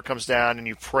 Slimer comes down, and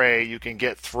you pray you can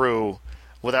get through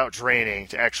without draining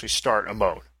to actually start a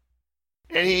mode.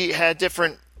 And he had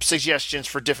different suggestions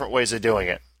for different ways of doing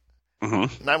it.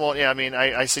 Mm-hmm. And I won't.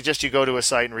 I suggest you go to a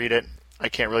site and read it. I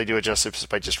can't really do it justice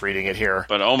by just reading it here.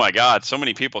 But oh my God, so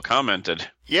many people commented.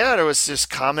 Yeah, there was just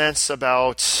comments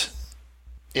about,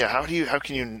 how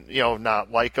can you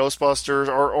not like Ghostbusters,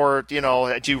 or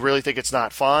do you really think it's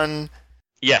not fun?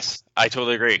 Yes, I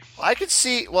totally agree. I could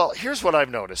see. Well, here's what I've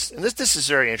noticed, and this is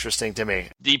very interesting to me.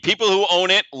 The people who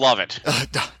own it love it.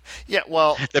 Yeah,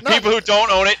 well, the people who don't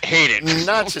own it hate it.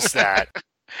 Not just that.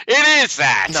 It is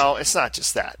that. No, it's not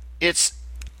just that. It's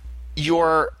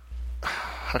your,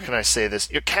 how can I say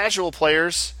this? Your casual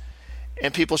players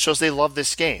and people shows they love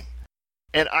this game.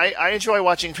 And I enjoy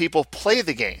watching people play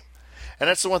the game. And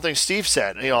that's the one thing Steve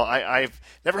said. I've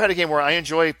never had a game where I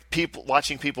enjoy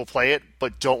watching people play it,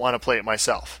 but don't want to play it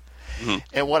myself. Mm-hmm.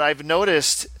 And what I've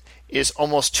noticed is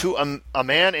almost to a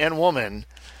man and woman,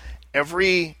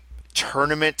 every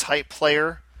tournament type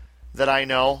player that I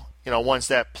know, ones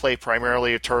that play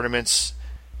primarily at tournaments,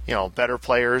 better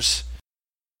players.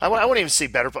 I wouldn't even say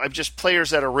better, but just players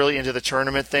that are really into the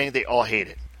tournament thing, they all hate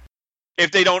it.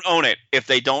 If they don't own it.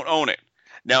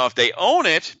 Now, if they own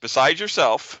it, besides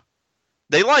yourself,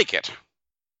 they like it.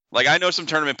 Like, I know some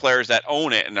tournament players that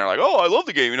own it, and they're like, oh, I love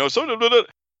the game, so...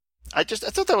 I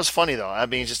thought that was funny, though. I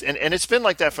mean, and it's been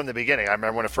like that from the beginning. I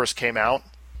remember when it first came out,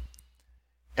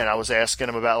 and I was asking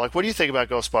him about, like, what do you think about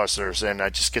Ghostbusters? And I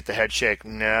just get the head shake.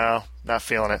 No, not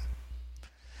feeling it.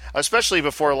 Especially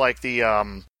before, like,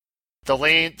 the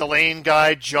lane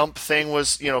guide jump thing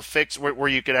was, fixed, where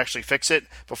you could actually fix it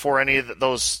before any of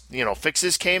those,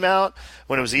 fixes came out.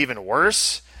 When it was even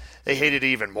worse, they hated it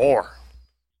even more.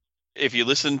 If you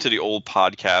listen to the old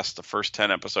podcast, the first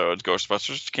 10 episodes,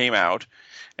 Ghostbusters came out,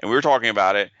 and we were talking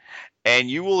about it, and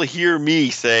you will hear me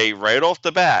say right off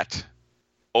the bat,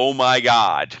 oh my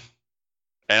God.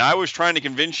 And I was trying to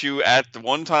convince you at the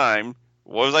one time,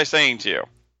 what was I saying to you?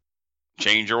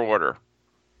 Change your order.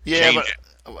 Yeah, but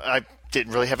I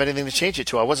didn't really have anything to change it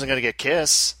to. I wasn't going to get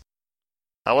Kiss.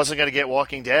 I wasn't going to get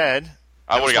Walking Dead.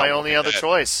 That was my only other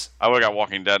choice. I would have got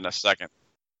Walking Dead in a second.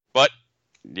 But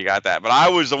you got that. But I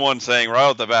was the one saying right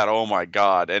off the bat, oh my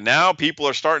God. And now people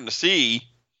are starting to see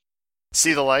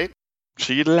the light?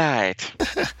 See the light.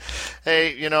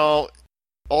 Hey, all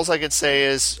I can say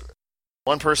is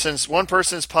one person's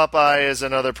Popeye is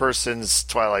another person's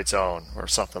Twilight Zone or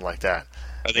something like that.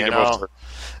 I think they're both.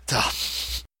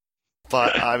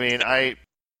 But I mean,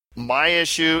 my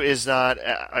issue is not.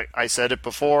 I said it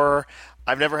before.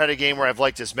 I've never had a game where I've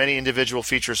liked as many individual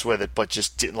features with it, but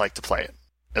just didn't like to play it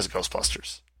as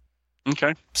Ghostbusters.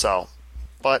 Okay. So,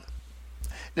 but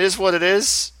it is what it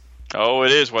is. Oh,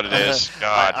 it is what it is.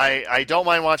 God. I don't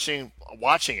mind watching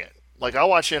it. Like, I'll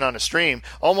watch it on a stream,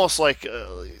 almost like,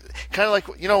 kind of like,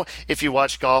 if you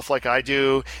watch golf like I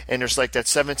do, and there's like that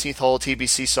 17th hole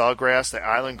TBC Sawgrass, the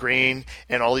Island Green,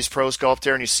 and all these pros go up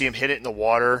there and you see them hit it in the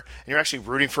water, and you're actually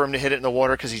rooting for them to hit it in the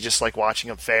water because you just like watching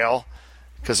them fail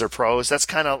because they're pros. That's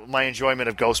kind of my enjoyment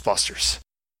of Ghostbusters.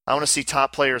 I want to see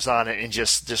top players on it and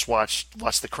just watch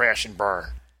the crash and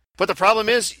burn. But the problem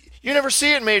is, you never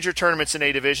see it in major tournaments in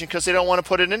A Division because they don't want to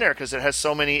put it in there because it has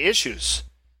so many issues.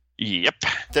 Yep.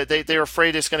 That they're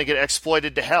afraid it's going to get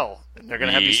exploited to hell. And they're going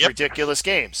to have these ridiculous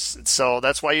games. So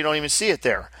that's why you don't even see it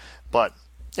there. But,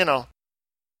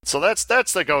 so that's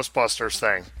the Ghostbusters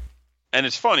thing. And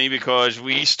it's funny because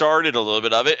we started a little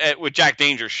bit of it with Jack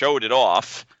Danger showed it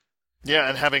off. Yeah,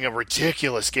 and having a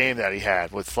ridiculous game that he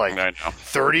had with like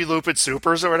 30 Looped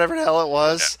Supers or whatever the hell it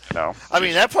was. Yeah, I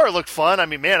mean, that part looked fun. I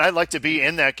mean, man, I'd like to be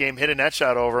in that game hitting that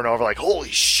shot over and over like,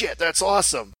 holy shit, that's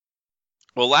awesome.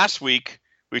 Well, last week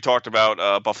we talked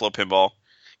about Buffalo Pinball,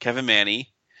 Kevin Manny,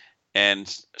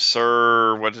 and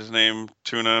Sir, what's his name?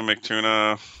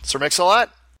 McTuna. Sir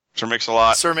Mix-a-Lot? Sir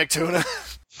Mix-a-Lot. Sir McTuna.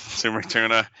 Sir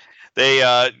McTuna.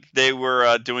 They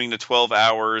were doing the 12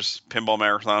 hours pinball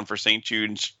marathon for St.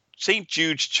 Jude's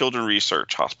Children's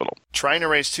Research Hospital. Trying to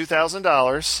raise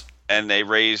 $2,000. And they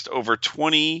raised over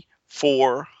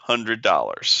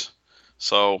 $2,400.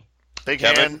 So, big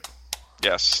Kevin, hand.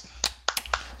 Yes.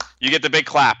 You get the big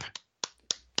clap.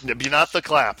 Not the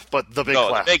clap, but the big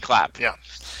clap. The big clap. Yeah.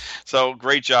 So,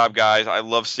 great job, guys. I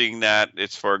love seeing that.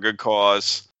 It's for a good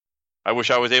cause. I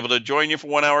wish I was able to join you for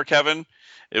 1 hour, Kevin.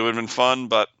 It would have been fun,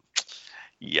 but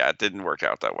yeah, it didn't work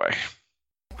out that way.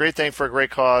 Great thing for a great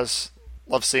cause.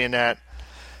 Love seeing that.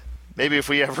 Maybe if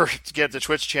we ever get the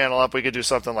Twitch channel up, we could do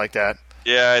something like that.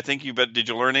 Yeah, I think did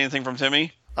you learn anything from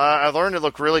Timmy? I learned it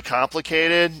looked really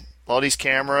complicated. All these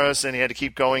cameras, and he had to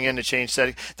keep going in to change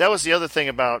settings. That was the other thing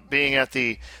about being at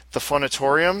the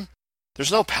Funitorium.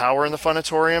 There's no power in the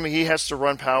Funitorium. He has to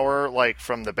run power like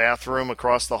from the bathroom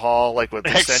across the hall, like with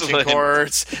extension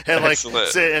cords,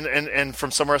 and and from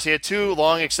somewhere else. He had 2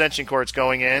 long extension cords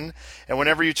going in, and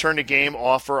whenever you turn the game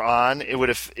off or on, it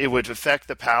would affect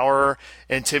the power,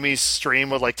 and Timmy's stream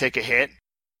would like take a hit.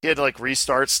 He had to like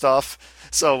restart stuff,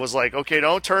 so it was like, okay,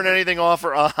 don't turn anything off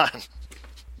or on.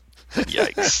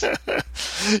 Yikes!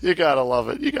 You gotta love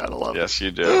it. Yes,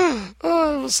 you do.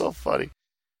 Oh, it was so funny.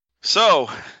 So.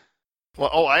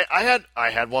 Well, I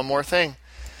had one more thing.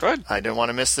 Good. I didn't want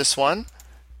to miss this one.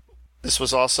 This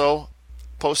was also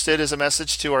posted as a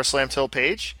message to our Slam Till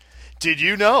page. Did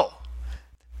you know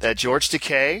that George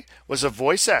Takei was a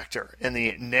voice actor in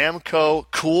the Namco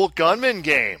Cool Gunman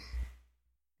game?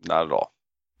 Not at all.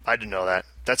 I didn't know that.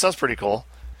 That sounds pretty cool.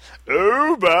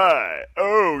 Oh my!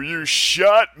 Oh, you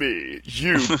shot me,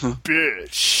 you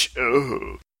bitch!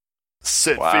 Oh,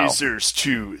 set phasers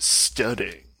to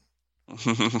stunning.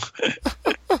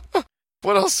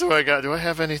 What else do I got? Do I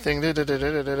have anything?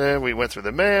 We went through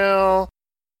the mail,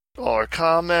 all our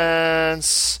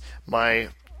comments, my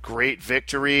great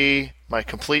victory, my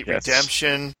complete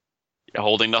redemption.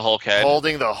 Holding the Hulk head.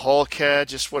 Holding the Hulk head.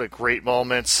 Just what a great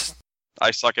moment.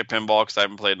 I suck at pinball because I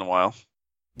haven't played in a while.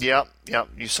 Yep.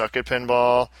 You suck at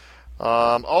pinball.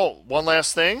 One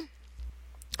last thing.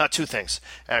 Two things,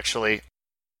 actually.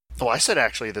 Oh, I said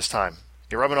actually this time.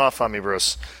 You're rubbing off on me,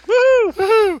 Bruce. Woo!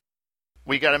 Woohoo!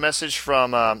 We got a message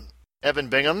from Evan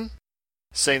Bingham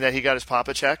saying that he got his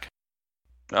Papa check.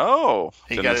 Oh.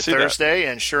 He got it Thursday,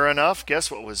 and sure enough, guess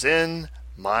what was in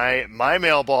my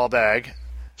mail ball bag?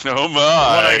 Oh,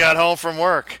 my. When I got home from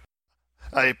work.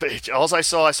 I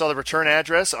saw the return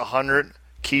address, 100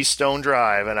 Keystone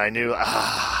Drive, and I knew,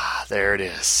 there it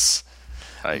is.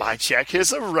 Nice. My check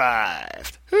has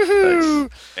arrived. Nice.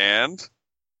 And?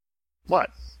 What?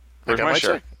 Where's my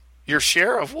share? Check. Your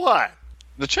share of what?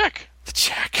 The check. The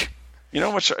check. You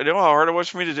know how hard it was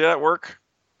for me to do that work?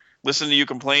 Listen to you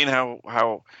complain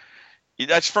how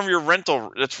that's from your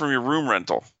rental. That's from your room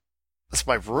rental. That's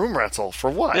my room rental. For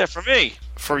what? Yeah, for me.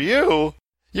 For you?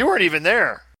 You weren't even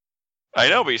there. I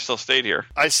know, but you still stayed here.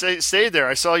 I stayed there.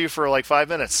 I saw you for like 5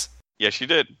 minutes. Yes, you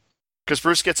did. Because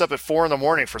Bruce gets up at 4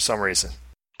 a.m. for some reason.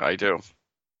 I do.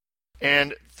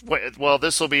 And, well,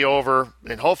 this will be over,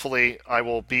 and hopefully I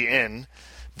will be in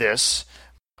this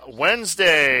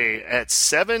Wednesday at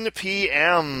 7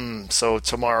 p.m. So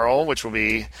tomorrow, which will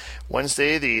be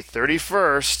Wednesday the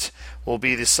 31st, will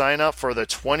be the sign-up for the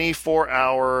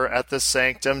 24-hour At the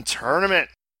Sanctum tournament.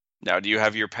 Now, do you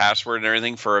have your password and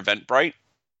everything for Eventbrite?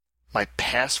 My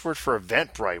password for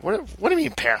Eventbrite? What do you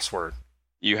mean password?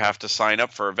 You have to sign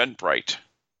up for Eventbrite.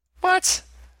 What?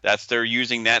 They're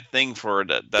using that thing for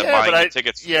buying the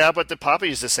tickets. Yeah, but the Papa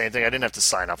used the same thing. I didn't have to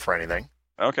sign up for anything.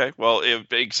 Okay, well, it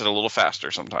makes it a little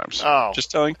faster sometimes. Oh. Just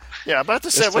telling. Yeah, about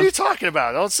to say, what are you talking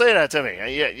about? Don't say that to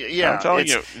me. Yeah. I'm telling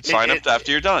you, sign up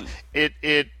after you're done.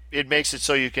 It makes it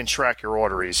so you can track your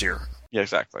order easier. Yeah,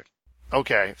 exactly.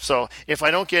 Okay, so if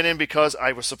I don't get in because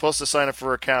I was supposed to sign up for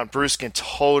an account, Bruce can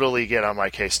totally get on my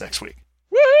case next week.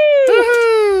 Woohoo!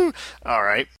 Woohoo! All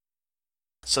right.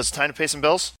 So it's time to pay some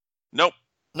bills? Nope.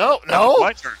 No.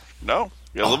 My turn. No.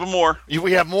 You got a little bit more.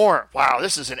 We have more. Wow,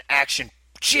 this is an action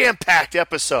jam-packed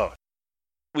episode.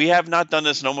 We have not done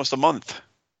this in almost a month.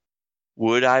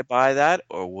 Would I buy that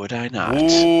or would I not?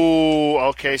 Ooh,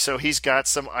 okay, so he's got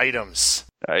some items.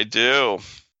 I do.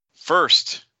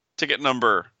 First, ticket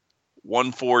number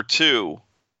 142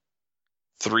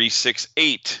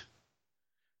 368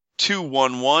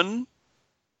 211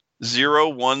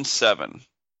 017.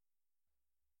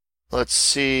 Let's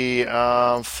see.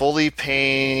 Fully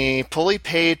paid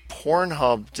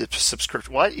Pornhub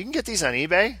subscription. What? You can get these on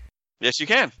eBay? Yes, you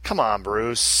can. Come on,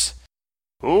 Bruce.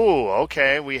 Ooh,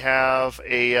 okay. We have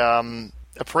a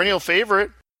perennial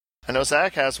favorite. I know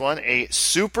Zach has one. A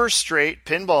super straight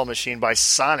pinball machine by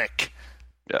Sonic.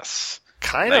 Yes.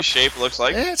 Nice shape, looks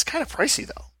like. Yeah, it's kind of pricey,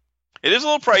 though. It is a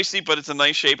little pricey, but it's a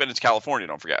nice shape, and it's California,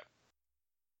 don't forget.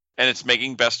 And it's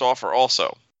making best offer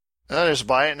also. There's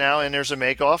buy it now, and there's a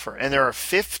make offer. And there are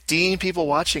 15 people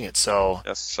watching it, so...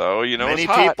 Yes, so you know many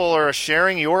it's hot. people are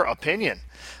sharing your opinion.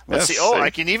 Let's see. Oh, I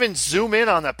can even zoom in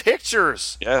on the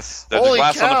pictures. Yes. Holy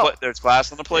cow. There's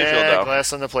glass on the playfield, though.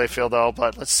 Glass on the playfield, though.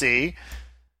 But let's see.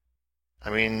 I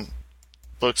mean,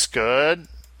 looks good.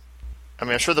 I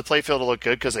mean, I'm sure the playfield will look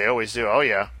good because they always do. Oh,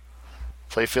 yeah.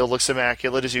 Playfield looks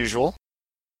immaculate as usual.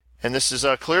 And this is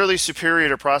clearly superior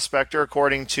to Prospector,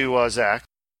 according to Zach.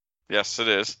 Yes, it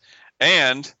is.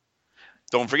 And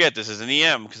don't forget, this is an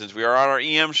EM, because since we are on our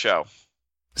EM show.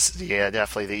 Yeah,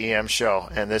 definitely the EM show.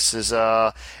 And this is,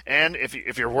 and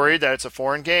if you're worried that it's a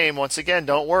foreign game, once again,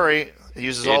 don't worry. It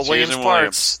uses all Williams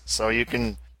parts, so you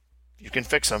can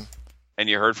fix them. And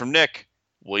you heard from Nick,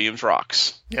 Williams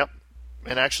rocks. Yep.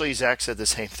 And actually, Zach said the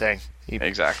same thing.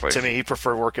 Exactly. To me, he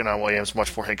preferred working on Williams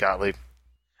much more than Gottlieb.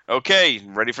 Okay,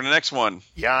 ready for the next one?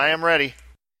 Yeah, I am ready.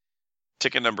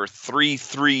 Ticket number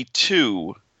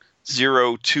 332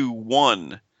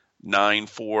 021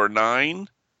 949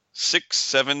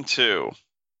 672.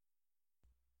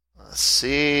 Let's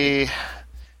see.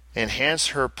 Enhance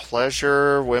her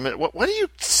pleasure. Women. What are you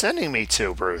sending me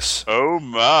to, Bruce? Oh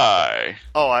my!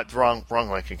 Oh, wrong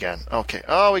link again. Okay.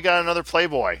 Oh, we got another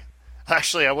Playboy.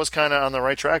 Actually, I was kind of on the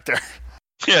right track there.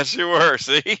 Yes, you were.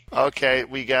 See? Okay,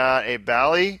 we got a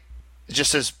Bally. It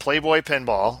just says Playboy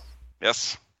Pinball.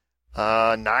 Yes.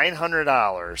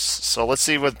 $900. So let's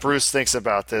see what Bruce thinks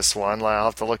about this one. I'll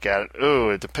have to look at it.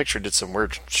 Ooh, the picture did some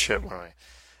weird shit.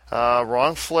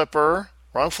 Wrong flipper.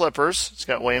 Wrong flippers. It's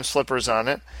got Williams flippers on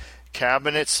it.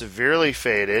 Cabinet severely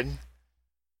faded.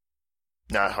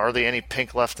 Not hardly any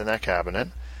pink left in that cabinet.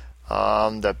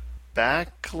 The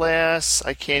back glass,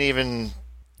 I can't even.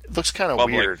 It looks kind of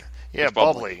weird. Yeah, it's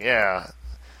bubbly. Yeah.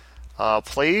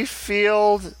 Play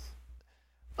field.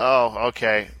 Oh,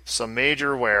 okay. Some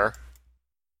major wear.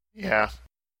 Yeah.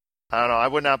 I don't know. I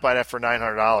would not buy that for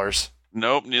 $900.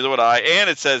 Nope, neither would I. And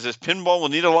it says this pinball will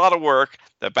need a lot of work.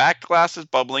 The back glass is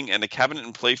bubbling, and the cabinet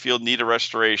and playfield need a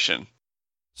restoration.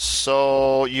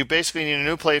 So you basically need a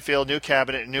new playfield, new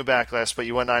cabinet, and new back glass, but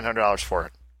you want $900 for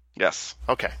it. Yes.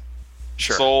 Okay.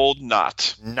 Sure. Sold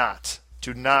not. Not.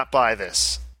 Do not buy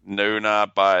this. No,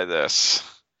 not buy this.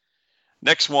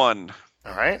 Next one.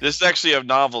 All right. This is actually a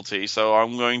novelty, so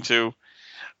I'm going to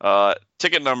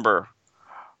ticket number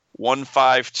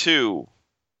 152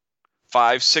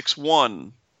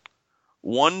 561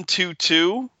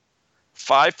 122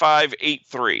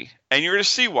 5583. And you're going to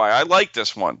see why I like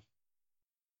this one.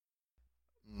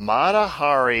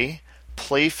 Matahari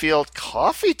Playfield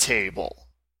Coffee Table.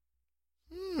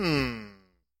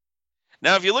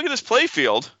 Now, if you look at this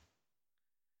playfield,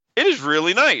 it is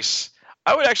really nice.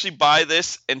 I would actually buy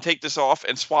this and take this off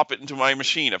and swap it into my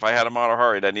machine if I had a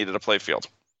Matahari that needed a playfield.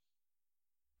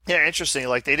 Yeah, interesting.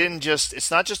 Like, they didn't just... It's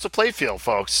not just a playfield,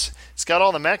 folks. It's got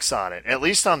all the mechs on it, at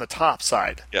least on the top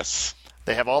side. Yes.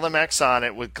 They have all the mechs on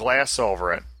it with glass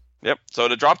over it. Yep. So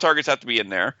the drop targets have to be in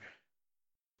there.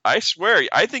 I swear,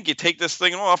 I think you take this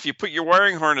thing off, you put your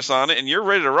wiring harness on it, and you're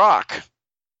ready to rock.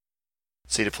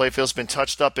 See, the playfield's been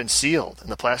touched up and sealed,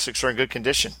 and the plastics are in good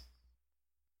condition.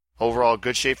 Overall,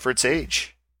 good shape for its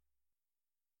age.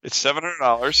 It's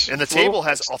 $700. And the table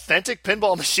has authentic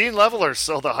pinball machine levelers,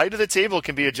 so the height of the table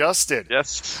can be adjusted.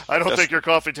 Yes. I don't think your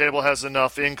coffee table has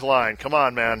enough incline. Come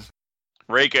on, man.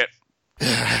 Rake it.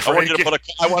 I want to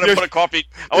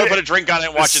put a drink on it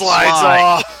and watch it slides slide.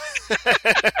 off.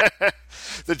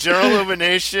 The general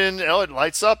illumination, it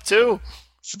lights up too.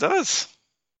 It does.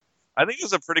 I think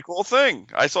it's a pretty cool thing.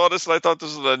 I saw this and I thought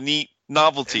this was a neat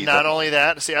novelty. Not only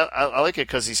that, see, I like it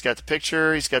because he's got the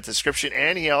picture, he's got the description,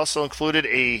 and he also included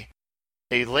a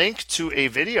link to a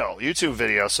video, YouTube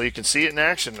video, so you can see it in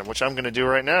action, which I'm going to do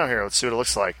right now here. Let's see what it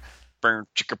looks like.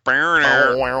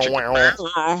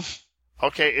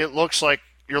 Okay, it looks like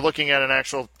you're looking at an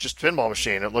actual just pinball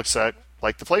machine. It looks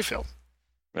like the playfield.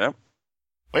 Yep.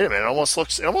 Wait a minute, it almost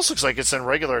looks like it's in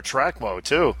regular track mode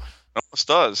too. It almost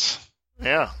does.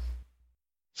 Yeah.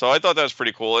 So I thought that was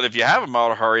pretty cool. And if you have a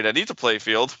Matahari that needs a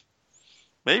playfield,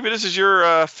 maybe this is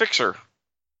your fixer.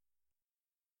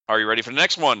 Are you ready for the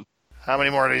next one? How many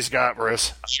more of these got,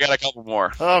 Bruce? I got a couple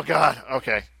more. Oh, God.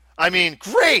 Okay. I mean,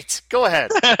 great. Go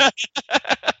ahead.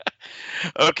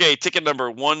 Okay, ticket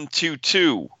number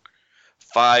 122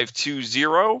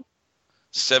 520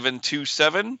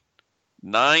 727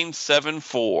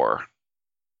 974.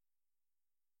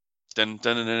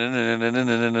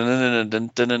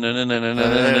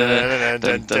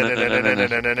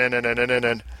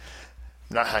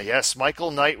 Yes,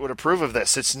 Michael Knight would approve of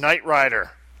this. It's Knight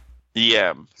Rider.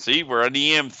 EM. See, we're on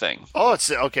the EM thing. Oh, it's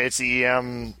okay. It's the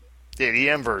EM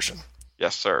version.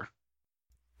 Yes, sir.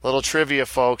 Little trivia,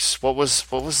 folks. What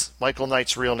was Michael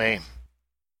Knight's real name?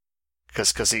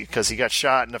 Because he got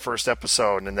shot in the first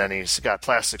episode, and then he's got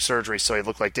plastic surgery, so he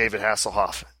looked like David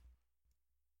Hasselhoff.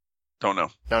 Don't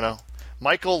know. No.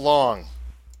 Michael Long.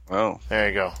 Oh, there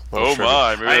you go. Oh trivia.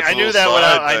 my! I knew that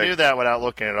I knew that without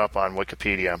looking it up on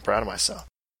Wikipedia. I'm proud of myself.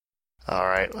 All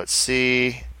right, let's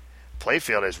see.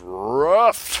 Playfield is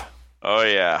rough. Oh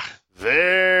yeah,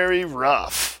 very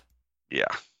rough. Yeah.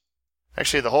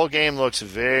 Actually, the whole game looks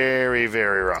very,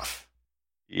 very rough.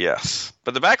 Yes,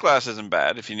 but the back glass isn't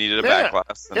bad. If you needed a back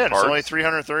glass, it's only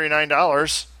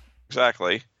 $339.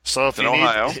 Exactly. So if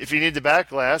you need the back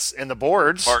glass and the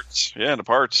boards, the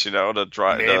parts, to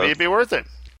dry, maybe it'd be worth it.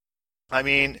 I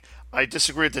mean, I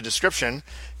disagree with the description.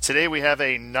 Today we have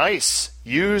a nice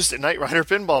used Knight Rider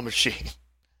pinball machine.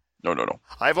 No.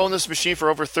 I've owned this machine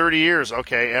for over 30 years.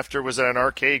 Okay, after it was at an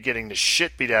arcade, getting the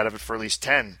shit beat out of it for at least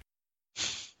 10.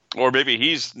 Or maybe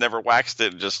he's never waxed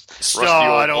it, just rusty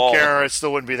I don't ball. care. It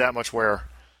still wouldn't be that much wear.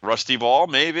 Rusty ball,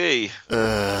 maybe.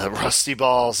 Rusty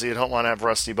balls. You don't want to have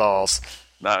rusty balls.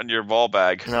 Not in your ball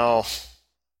bag. No.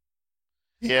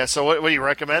 Yeah, so what do you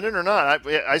recommend it or not?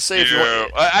 I say if you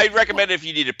want, I'd recommend it if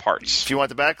you needed parts. If you want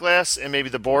the back glass and maybe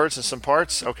the boards and some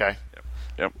parts, okay.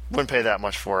 Yep. Wouldn't pay that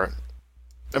much for it.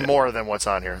 And more than what's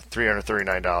on here,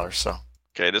 $339. So.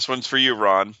 Okay, this one's for you,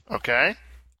 Ron. Okay.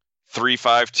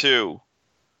 352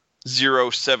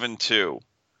 072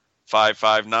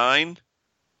 559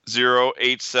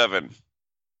 087.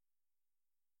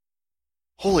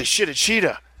 Holy shit, a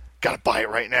cheetah. Gotta buy it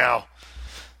right now.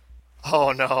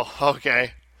 Oh no,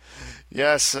 okay.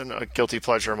 Yes, and a guilty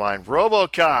pleasure of mine.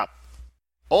 RoboCop.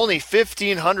 Only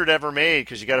 1,500 ever made,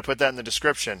 because you got to put that in the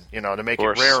description, to make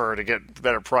it rarer to get a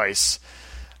better price.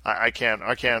 I can't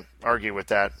argue with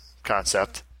that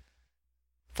concept.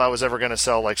 If I was ever going to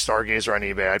sell like Stargazer on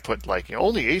eBay, I'd put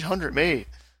only 800 made.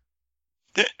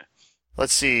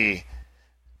 Let's see.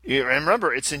 And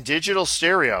remember, it's in digital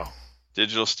stereo.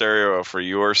 Digital stereo for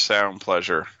your sound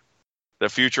pleasure. The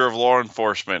future of law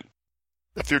enforcement.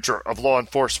 The future of law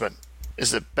enforcement.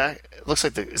 Is it back? It looks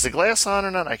like is the glass on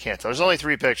or not? I can't tell. There's only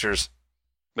 3 pictures.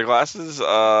 The glass is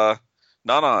not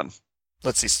on.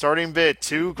 Let's see. Starting bid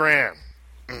 $2,000.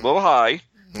 A little high.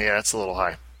 Yeah, it's a little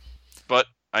high. But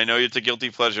I know it's a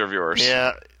guilty pleasure of yours.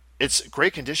 Yeah, it's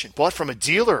great condition. Bought from a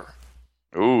dealer.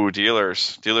 Ooh,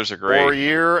 dealers. Dealers are great. 4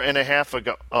 year and a half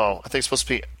ago. Oh, I think it's supposed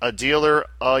to be a dealer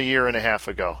a year and a half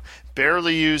ago.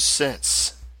 Barely used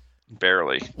since.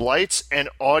 Barely. Lights and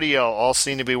audio all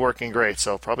seem to be working great,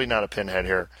 so probably not a pinhead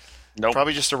here. Nope.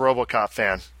 Probably just a RoboCop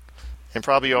fan. And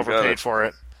probably overpaid for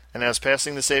it. And I was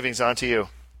passing the savings on to you.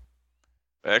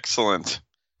 Excellent.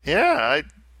 Yeah,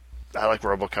 I like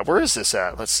RoboCop. Where is this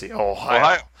at? Let's see. Oh,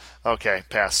 Ohio. Okay,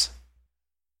 pass.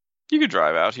 You could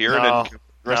drive out here and then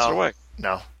rest it away.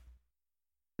 No.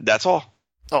 That's all.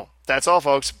 Oh, that's all,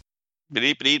 folks.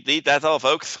 Beep, that's all,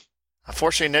 folks.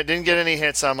 Unfortunately, I didn't get any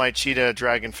hits on my Cheetah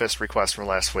Dragon Fist request from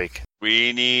last week.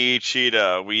 We need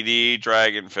Cheetah. We need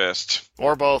Dragon Fist.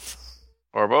 Or both.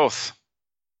 Or both.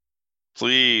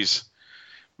 Please.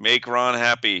 Make Ron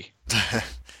happy.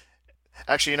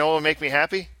 Actually, you know what would make me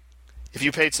happy? If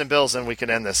you paid some bills, then we can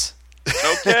end this.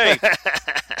 Okay.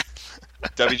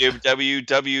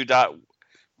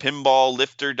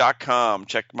 www.pinballlifter.com.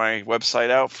 Check my website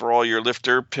out for all your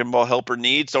lifter pinball helper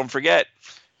needs. Don't forget,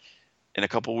 in a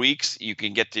couple weeks, you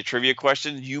can get the trivia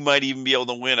questions. You might even be able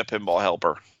to win a pinball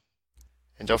helper.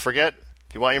 And don't forget,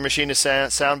 if you want your machine to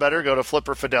sound better, go to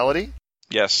Flipper Fidelity.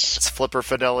 Yes. It's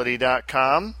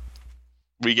flipperfidelity.com.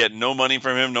 We get no money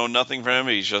from him, no nothing from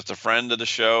him. He's just a friend of the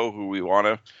show who we want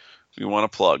to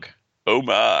plug. Oh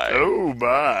my. Oh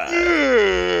my.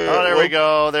 Oh, there we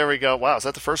go. There we go. Wow, is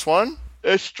that the first one?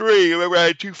 That's 3. Remember, I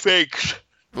had 2 fakes.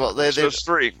 Well, That's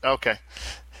 3. Okay.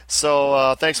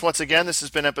 So thanks once again. This has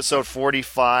been episode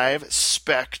 45,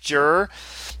 Spectre.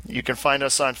 You can find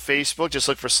us on Facebook. Just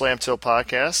look for Slam Till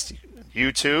Podcast.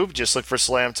 YouTube. Just look for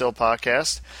Slam Till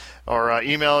Podcast. Our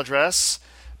email address.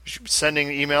 Sending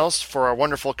emails for our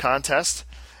wonderful contest.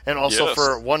 And also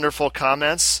for wonderful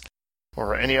comments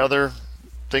or any other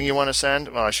thing you want to send.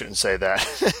 Well, I shouldn't say that.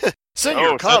 Send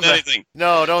your comments. Send anything.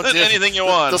 No, don't. Send anything you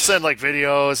want. They'll send like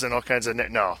videos and all kinds of.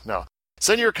 No.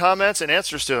 Send your comments and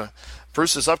answers to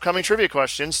Bruce's upcoming trivia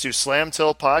questions to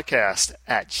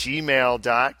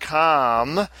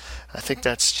slamtillpodcast@gmail.com. I think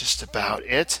that's just about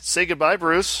it. Say goodbye,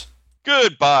 Bruce.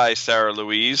 Goodbye, Sarah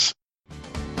Louise.